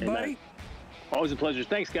 thank you, buddy. Always a pleasure.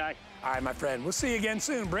 Thanks, Guy. All right, my friend. We'll see you again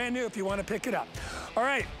soon. Brand new if you want to pick it up. All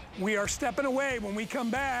right. We are stepping away. When we come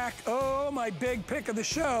back, my big pick of the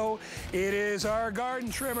show, it is our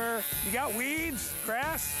garden trimmer. You got weeds,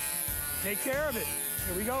 grass? Take care of it.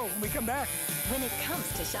 Here we go when we come back. When it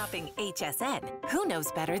comes to shopping HSN, who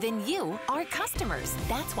knows better than you, our customers?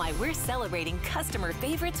 That's why we're celebrating Customer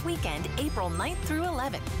Favorites Weekend, April 9th through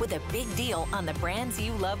 11th, with a big deal on the brands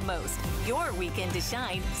you love most. Your weekend to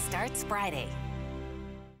shine starts Friday.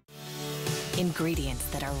 Ingredients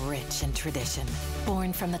that are rich in tradition,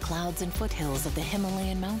 born from the clouds and foothills of the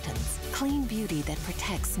Himalayan mountains. Clean beauty that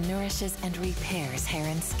protects, nourishes, and repairs hair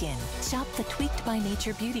and skin. Shop the Tweaked by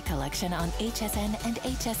Nature Beauty Collection on HSN and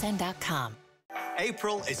hsn.com.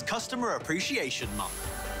 April is Customer Appreciation Month.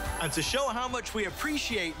 And to show how much we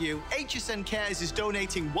appreciate you, HSN Cares is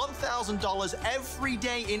donating $1,000 every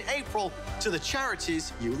day in April to the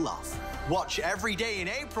charities you love. Watch every day in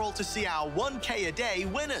April to see our 1K a day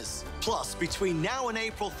winners. Plus, between now and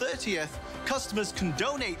April 30th, customers can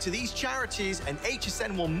donate to these charities and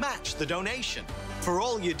HSN will match the donation. For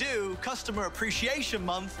all you do, Customer Appreciation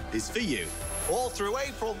Month is for you. All through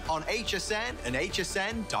April on HSN and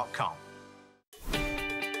hsn.com.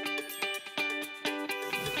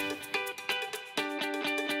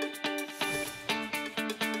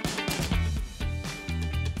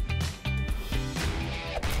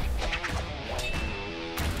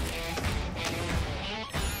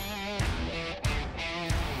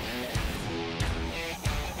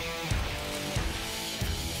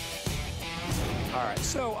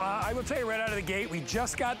 So I will tell you right out of the gate, we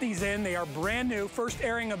just got these in. They are brand new, first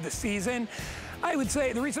airing of the season. I would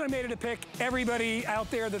say the reason I made it a pick, everybody out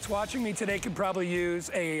there that's watching me today could probably use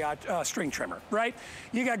a string trimmer, right?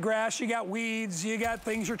 You got grass, you got weeds, you got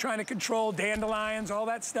things you're trying to control, dandelions, all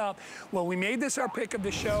that stuff. Well, we made this our pick of the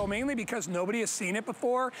show mainly because nobody has seen it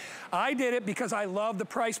before. I did it because I love the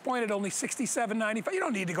price point at only $67.95. You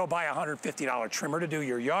don't need to go buy a $150 trimmer to do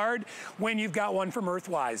your yard when you've got one from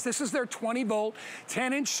Earthwise. This is their 20-volt,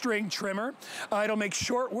 10-inch string trimmer. It'll make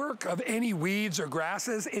short work of any weeds or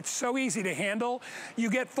grasses. It's so easy to handle. You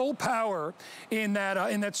get full power in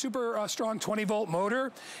that super strong 20-volt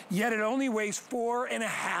motor, yet it only weighs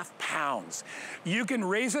 4.5 pounds. You can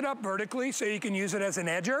raise it up vertically so you can use it as an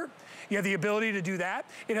edger. You have the ability to do that.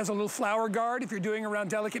 It has a little flower guard if you're doing around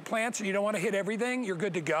delicate plants and you don't want to hit everything, you're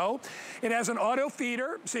good to go. It has an auto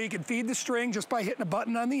feeder so you can feed the string just by hitting a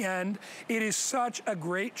button on the end. It is such a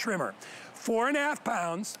great trimmer. 4.5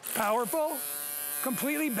 pounds, powerful,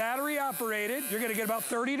 completely battery operated. You're gonna get about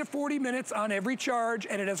 30 to 40 minutes on every charge,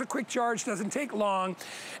 and it has a quick charge, doesn't take long.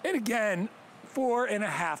 And again,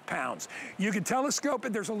 4.5 pounds. You can telescope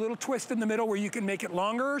it. There's a little twist in the middle where you can make it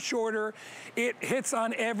longer or shorter. It hits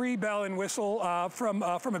on every bell and whistle from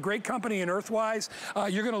a great company in Earthwise.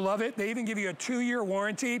 You're gonna love it. They even give you a 2-year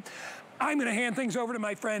warranty. I'm gonna hand things over to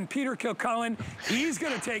my friend Peter Kilcullen. He's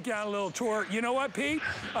gonna take you on a little tour. You know what, Pete?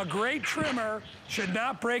 A great trimmer should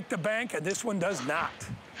not break the bank, and this one does not.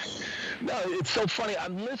 No, it's so funny.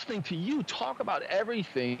 I'm listening to you talk about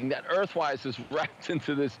everything that Earthwise has wrapped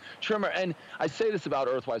into this trimmer. And I say this about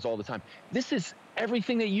Earthwise all the time. This is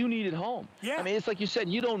everything that you need at home. Yeah. I mean, it's like you said,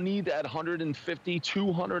 you don't need that $150,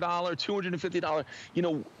 $200,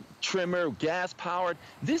 $250, trimmer, gas powered.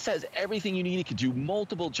 This has everything you need. It can do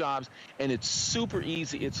multiple jobs, and it's super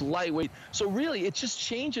easy. It's lightweight. So really, it just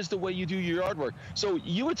changes the way you do your yard work. So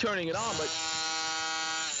you were turning it on, but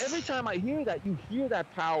every time I hear that, you hear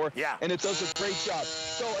that power, and it does a great job.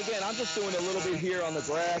 So again, I'm just doing a little bit here on the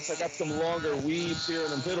grass. I got some longer weeds here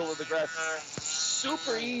in the middle of the grass.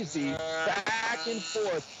 Super easy, back and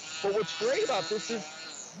forth. But what's great about this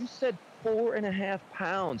is you said 4.5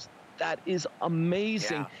 pounds. That is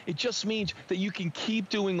amazing. Yeah. It just means that you can keep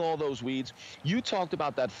doing all those weeds. You talked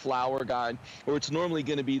about that flower guide, where it's normally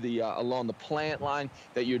going to be the along the plant line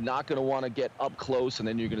that you're not going to want to get up close, and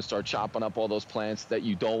then you're going to start chopping up all those plants that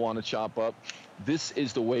you don't want to chop up. This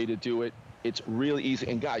is the way to do it. It's really easy.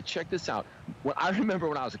 And guys, check this out. I remember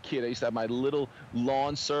when I was a kid, I used to have my little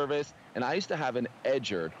lawn service, and I used to have an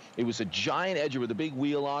edger. It was a giant edger with a big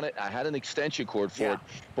wheel on it. I had an extension cord for it.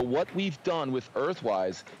 But what we've done with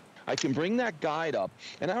Earthwise, I can bring that guide up,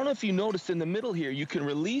 and I don't know if you noticed in the middle here, you can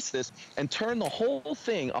release this and turn the whole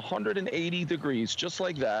thing 180 degrees, just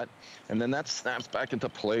like that, and then that snaps back into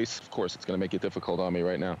place. Of course, it's going to make it difficult on me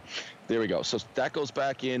right now. There we go. So that goes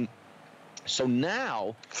back in. So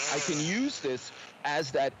now I can use this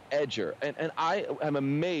as that edger, and I am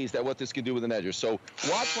amazed at what this can do with an edger. So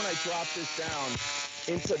watch when I drop this down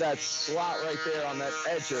into that slot right there on that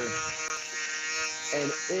edger,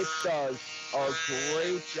 and it does a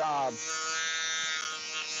great job.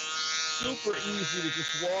 Super easy to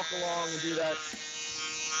just walk along and do that.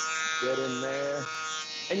 Get in there.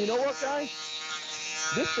 And you know what, guys?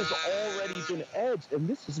 This has already been edged, and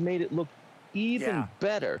this has made it look even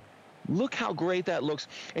better. Look how great that looks.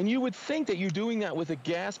 And you would think that you're doing that with a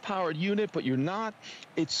gas-powered unit, but you're not.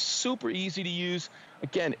 It's super easy to use.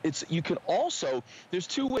 Again, you can also, there's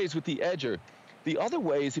two ways with the edger. The other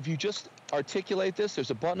way is if you just articulate this, there's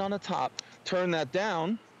a button on the top, turn that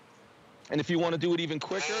down, and if you want to do it even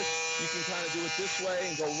quicker, you can kind of do it this way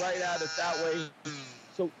and go right at it that way.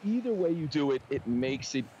 So either way you do it, it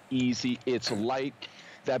makes it easy. It's light.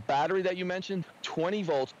 That battery that you mentioned, 20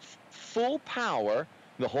 volts, full power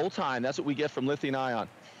the whole time. That's what we get from lithium ion.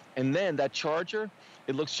 And then that charger,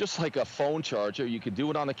 it looks just like a phone charger. You could do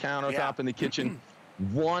it on the countertop in the kitchen.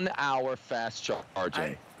 1 hour fast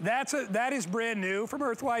charging. That is brand new from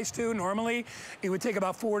Earthwise too. Normally, it would take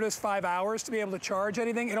about 4 to 5 hours to be able to charge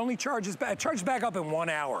anything. It only charges back up in 1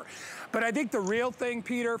 hour. But I think the real thing,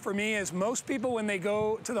 Peter, for me is most people when they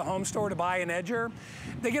go to the home store to buy an edger,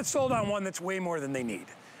 they get sold on one that's way more than they need.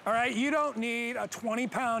 All right, you don't need a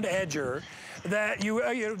 20-pound edger that you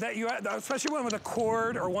especially one with a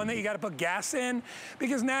cord or one that you got to put gas in,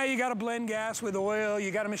 because now you got to blend gas with oil.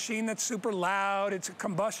 You got a machine that's super loud. It's a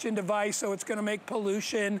combustion device, so it's going to make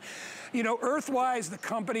pollution. You know, Earthwise, the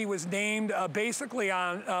company, was named basically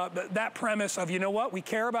on that premise of, you know what, we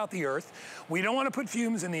care about the earth. We don't want to put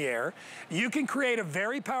fumes in the air. You can create a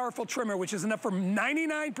very powerful trimmer, which is enough for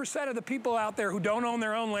 99% of the people out there who don't own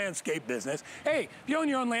their own landscape business. Hey, if you own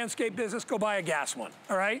your own landscape business, go buy a gas one,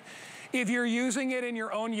 all right? If you're using it in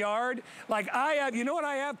your own yard, like I have, you know what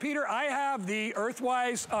I have, Peter? I have the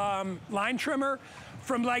Earthwise line trimmer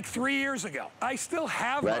from like 3 years ago. I still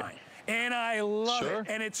have mine. And I love it,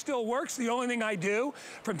 and it still works. The only thing I do,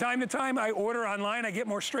 from time to time, I order online, I get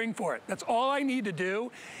more string for it. That's all I need to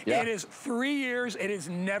do. It is 3 years, it has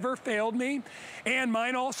never failed me. And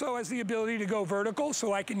mine also has the ability to go vertical,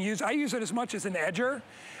 so I use it as much as an edger.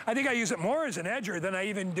 I think I use it more as an edger than I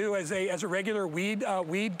even do as a regular weed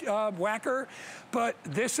whacker. But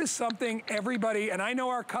this is something everybody, and I know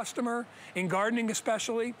our customer in gardening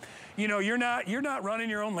especially, you know, you're not running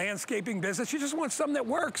your own landscaping business. You just want something that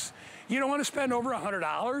works. You don't want to spend over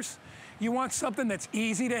 $100. You want something that's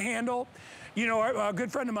easy to handle. You know, a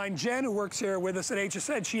good friend of mine, Jen, who works here with us at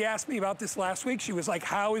HSN, she asked me about this last week. She was like,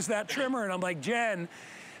 how is that trimmer? And I'm like, Jen,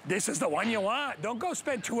 this is the one you want. Don't go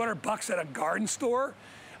spend $200 at a garden store.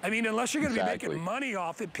 I mean, unless you're going to be making money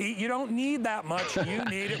off it, Pete, you don't need that much. You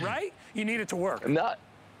need it, right? You need it to work.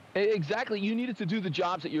 Exactly. You need it to do the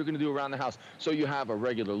jobs that you're going to do around the house. So you have a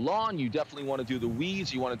regular lawn. You definitely want to do the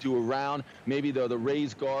weeds. You want to do around maybe the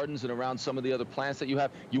raised gardens and around some of the other plants that you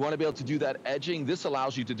have. You want to be able to do that edging. This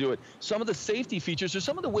allows you to do it. Some of the safety features are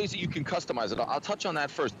some of the ways that you can customize it. I'll touch on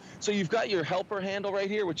that first. So you've got your helper handle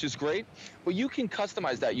right here, which is great. But you can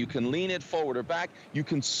customize that. You can lean it forward or back. You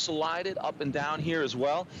can slide it up and down here as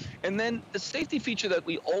well. And then the safety feature that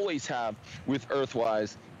we always have with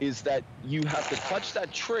Earthwise is that you have to touch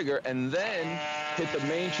that trigger and then hit the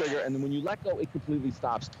main trigger, and then when you let go, it completely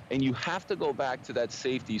stops. And you have to go back to that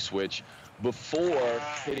safety switch before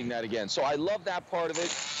hitting that again. So I love that part of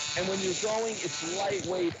it. And when you're going, it's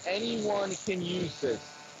lightweight. Anyone can use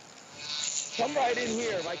this. Come right in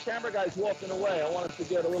here. My camera guy's walking away. I want us to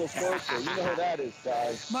get a little closer. You know who that is,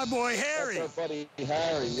 guys. My boy Harry. That's our buddy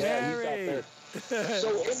Harry. Yeah, he's out there. So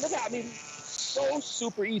look at, I mean, so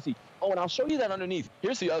super easy. Oh, and I'll show you that underneath.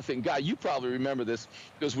 Here's the other thing. Guy, you probably remember this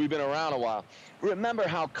because we've been around a while. Remember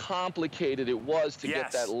how complicated it was to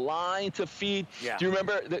get that line to feed? Yeah. Do you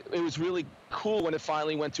remember that it was really cool when it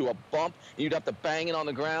finally went to a bump and you'd have to bang it on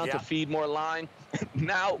the ground to feed more line?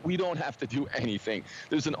 Now we don't have to do anything.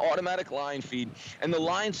 There's an automatic line feed, and the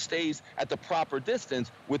line stays at the proper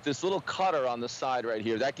distance with this little cutter on the side right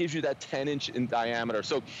here. That gives you that 10-inch in diameter.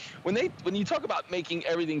 So when you talk about making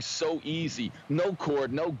everything so easy, no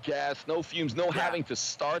cord, no gas, no fumes, no having to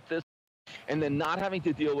start this, and then not having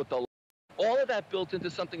to deal with the all of that built into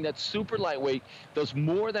something that's super lightweight, does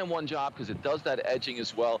more than one job because it does that edging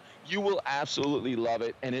as well. You will absolutely love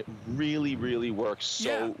it, and it really, really works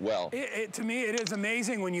so well. To me, it is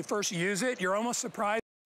amazing when you first use it. You're almost surprised.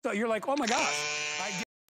 So you're like, oh my gosh, I get it.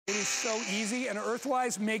 It is so easy, and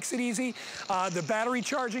Earthwise makes it easy. The battery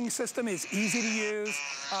charging system is easy to use.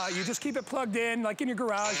 You just keep it plugged in, like in your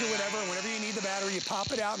garage or whatever. Whenever you need the battery, you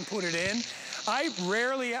pop it out and put it in.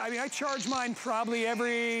 I charge mine probably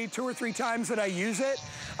every 2 or 3 times that I use it,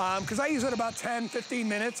 because I use it about 10, 15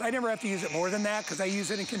 minutes. I never have to use it more than that because I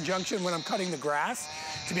use it in conjunction when I'm cutting the grass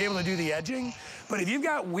to be able to do the edging. But if you've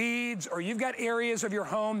got weeds or you've got areas of your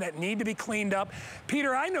home that need to be cleaned up,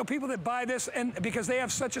 Peter, I know people that buy this and because they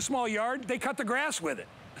have such a small yard, they cut the grass with it,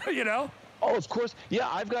 you know? Oh, of course. Yeah,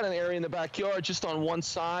 I've got an area in the backyard just on one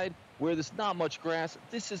side where there's not much grass.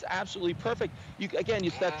 This is absolutely perfect. Again,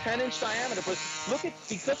 it's that 10-inch diameter, but look at,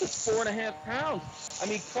 because it's 4.5 pounds, I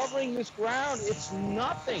mean, covering this ground, it's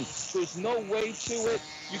nothing. There's no weight to it.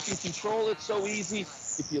 You can control it so easy.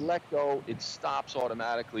 If you let go, it stops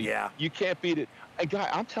automatically. Yeah. You can't beat it. Guy,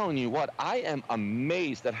 I'm telling you what, I am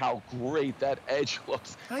amazed at how great that edge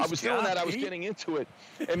looks. I was doing that, I was getting into it.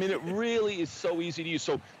 I mean, it really is so easy to use.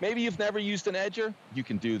 So maybe you've never used an edger, you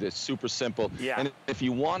can do this, super simple. Yeah. And if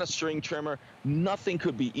you want a string trimmer, nothing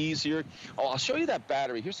could be easier. Oh, I'll show you that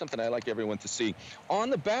battery. Here's something I like everyone to see.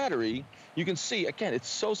 On the battery, you can see, again, it's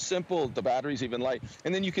so simple, the battery's even light.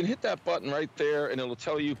 And then you can hit that button right there and it'll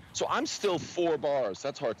tell you, so I'm still 4 bars.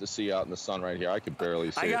 That's hard to see out in the sun right here. I could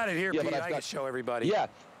barely see I got it here, yeah, Pete. but I can show everybody. Yeah,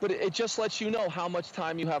 but it just lets you know how much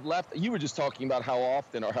time you have left. You were just talking about how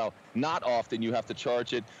often or how not often you have to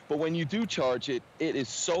charge it. But when you do charge it, it is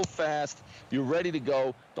so fast. You're ready to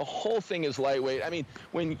go. The whole thing is lightweight. I mean,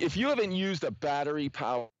 if you haven't used a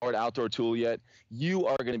battery-powered outdoor tool yet, you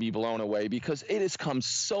are going to be blown away because it has come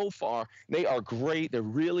so far. They are great. There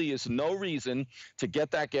really is no reason to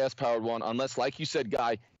get that gas-powered one unless, like you said,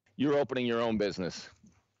 Guy, you're opening your own business.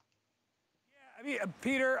 I mean,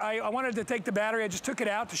 Peter, I wanted to take the battery. I just took it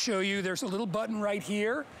out to show you. There's a little button right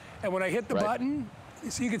here. And when I hit the button,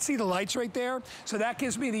 so you can see the lights right there. So that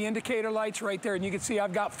gives me the indicator lights right there. And you can see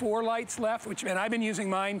I've got 4 lights left, and I've been using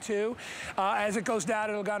mine too. As it goes down,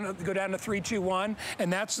 it'll go down to 3, 2, 1.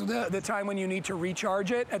 And that's the time when you need to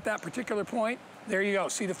recharge it at that particular point. There you go.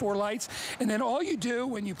 See the 4 lights? And then all you do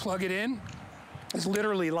when you plug it in is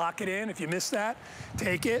literally lock it in. If you miss that,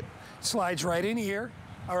 take it, slides right in here.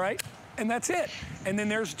 All right? And that's it. And then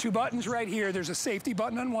there's 2 buttons right here. There's a safety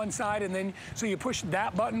button on one side, and then so you push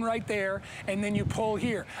that button right there, and then you pull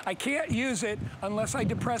here. I can't use it unless I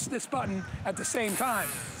depress this button at the same time.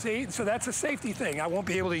 See? So that's a safety thing. I won't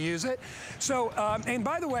be able to use it. So, and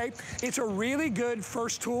by the way, it's a really good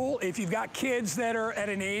first tool if you've got kids that are at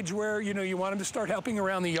an age where, you know, you want them to start helping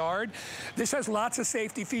around the yard. This has lots of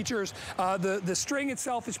safety features. The string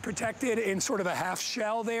itself is protected in sort of a half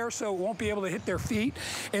shell there, so it won't be able to hit their feet.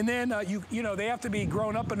 And then you know, they have to be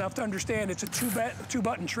grown up enough to understand it's a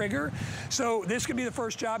 2-button trigger. So this could be the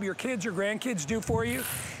first job your kids or grandkids do for you.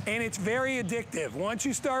 And it's very addictive. Once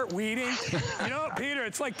you start weeding, you know, Peter,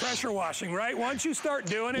 it's like pressure washing, right? Once you start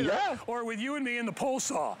doing it, or with you and me in the pole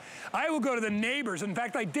saw, I will go to the neighbors. In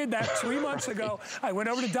fact, I did that 3 months ago. I went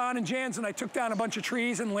over to Don and Jan's and I took down a bunch of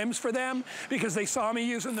trees and limbs for them because they saw me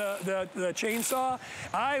using the chainsaw.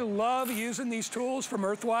 I love using these tools from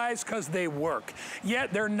Earthwise because they work.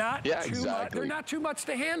 Yet they're not they're not too much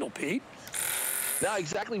to handle, Pete. Now,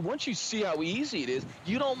 exactly. Once you see how easy it is,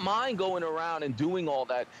 you don't mind going around and doing all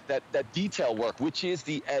that detail work, which is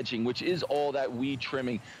the edging, which is all that weed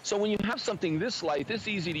trimming. So when you have something this light, this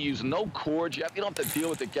easy to use, no cords, you don't have to deal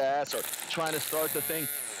with the gas or trying to start the thing.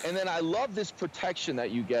 And then I love this protection that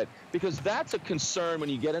you get because that's a concern when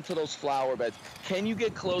you get into those flower beds. Can you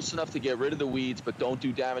get close enough to get rid of the weeds but don't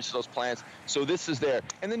do damage to those plants? So this is there.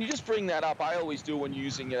 And then you just bring that up. I always do when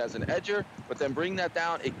using it as an edger, but then bring that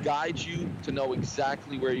down. It guides you to know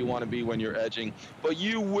exactly where you want to be when you're edging. But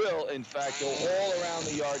you will, in fact, go all around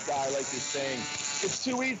the yard, Guy, like you're saying. It's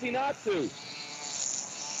too easy not to.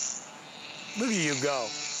 Look at you go.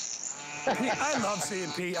 I love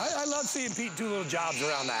seeing Pete. I love seeing Pete do little jobs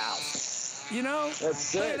around the house. You know,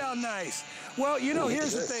 play it out nice. Well, you know,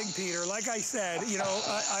 here's the thing, Peter. Like I said, you know,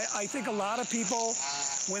 I think a lot of people,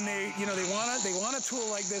 when they want a tool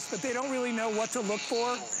like this, but they don't really know what to look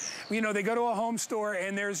for. You know, they go to a home store,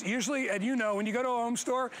 and there's usually, and you know, when you go to a home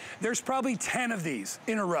store, there's probably 10 of these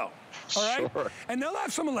in a row. All right? Sure. And they'll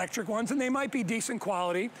have some electric ones, and they might be decent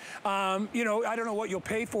quality. You know, I don't know what you'll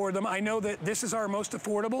pay for them. I know that this is our most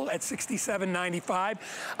affordable at $67.95.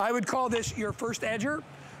 I would call this your first edger.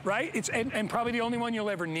 Right? It's and probably the only one you'll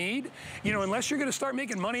ever need. You know, unless you're going to start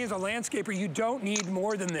making money as a landscaper, you don't need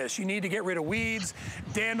more than this. You need to get rid of weeds,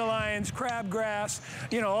 dandelions, crabgrass,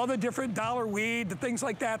 you know, all the different dollar weed, the things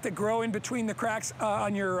like that that grow in between the cracks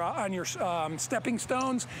on your stepping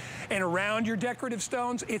stones and around your decorative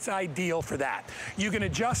stones. It's ideal for that. You can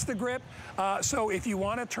adjust the grip. So if you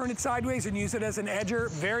want to turn it sideways and use it as an edger,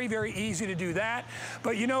 very, very easy to do that.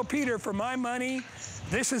 But you know, Peter, for my money,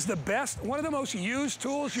 this is the best, one of the most used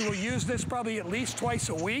tools. You will use this probably at least twice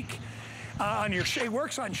a week. It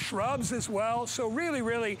works on shrubs as well. So really,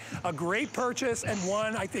 really a great purchase, and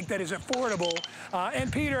one I think that is affordable.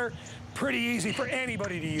 And Peter, pretty easy for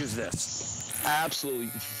anybody to use this. Absolutely.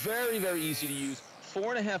 Very, very easy to use.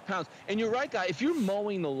 4.5 pounds. And you're right, Guy, if you're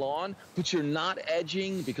mowing the lawn, but you're not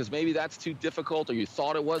edging because maybe that's too difficult or you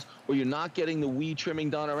thought it was, or you're not getting the weed trimming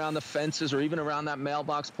done around the fences or even around that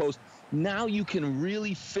mailbox post, now you can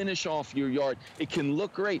really finish off your yard. It can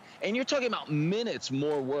look great. And you're talking about minutes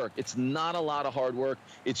more work. It's not a lot of hard work.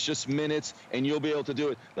 It's just minutes, and you'll be able to do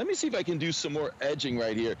it. Let me see if I can do some more edging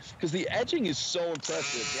right here, because the edging is so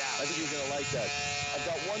impressive. Yeah, I think you're going to like that. I've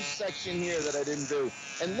got one section here that I didn't do.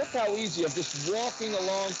 And look how easy. I'm just walking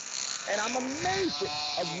along, and I'm amazed.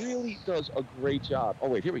 It really does a great job. Oh,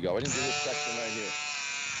 wait, here we go. I didn't do this section right here.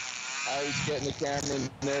 I was getting the camera in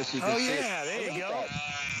there so you can see it. There you go.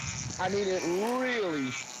 I mean, it really,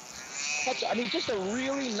 just a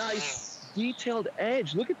really nice detailed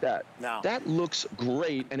edge. Look at that. No. That looks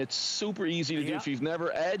great, and it's super easy to do. If you've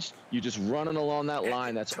never edged, you're just running along that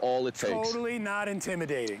line. That's all it takes. Totally not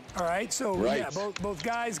intimidating. All right, so yeah, both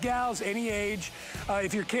guys, gals, any age.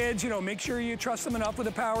 If you're kids, you know, make sure you trust them enough with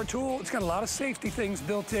a power tool. It's got a lot of safety things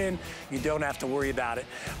built in. You don't have to worry about it.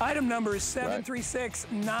 Item number is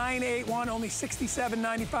 736-981, only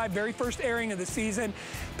 $67.95. Very first airing of the season.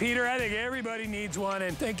 Peter, I think everybody needs one,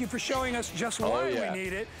 and thank you for showing us just why we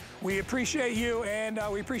need it. We appreciate you, and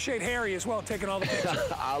we appreciate Harry as well, taking all the pictures.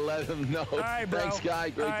 I'll let him know. All right, bro. Thanks,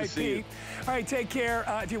 Guy. Great to see you. All right, take care.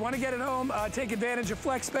 If you want to get it home, take advantage of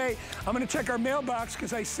FlexPay. I'm going to check our mailbox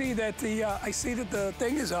because I see that the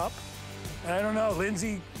thing is up. I don't know.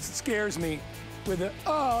 Lindsay scares me with the.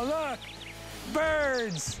 Oh, look,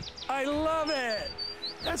 birds. I love it.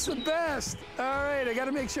 That's the best. All right, I got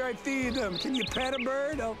to make sure I feed them. Can you pet a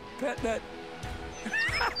bird? I'll pet that.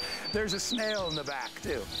 There's a snail in the back,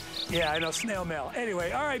 too. Yeah, I know, snail mail.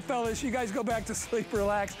 Anyway, all right, fellas, you guys go back to sleep,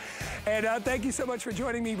 relax. And thank you so much for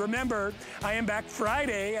joining me. Remember, I am back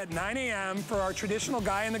Friday at 9 a.m. for our traditional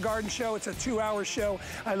Guy in the Garden show. It's a 2-hour show.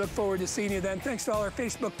 I look forward to seeing you then. Thanks to all our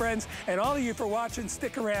Facebook friends and all of you for watching.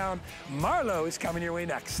 Stick around. Marlo is coming your way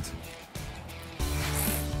next.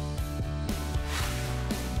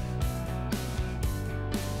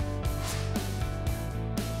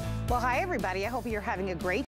 Well, hi, everybody. I hope you're having a great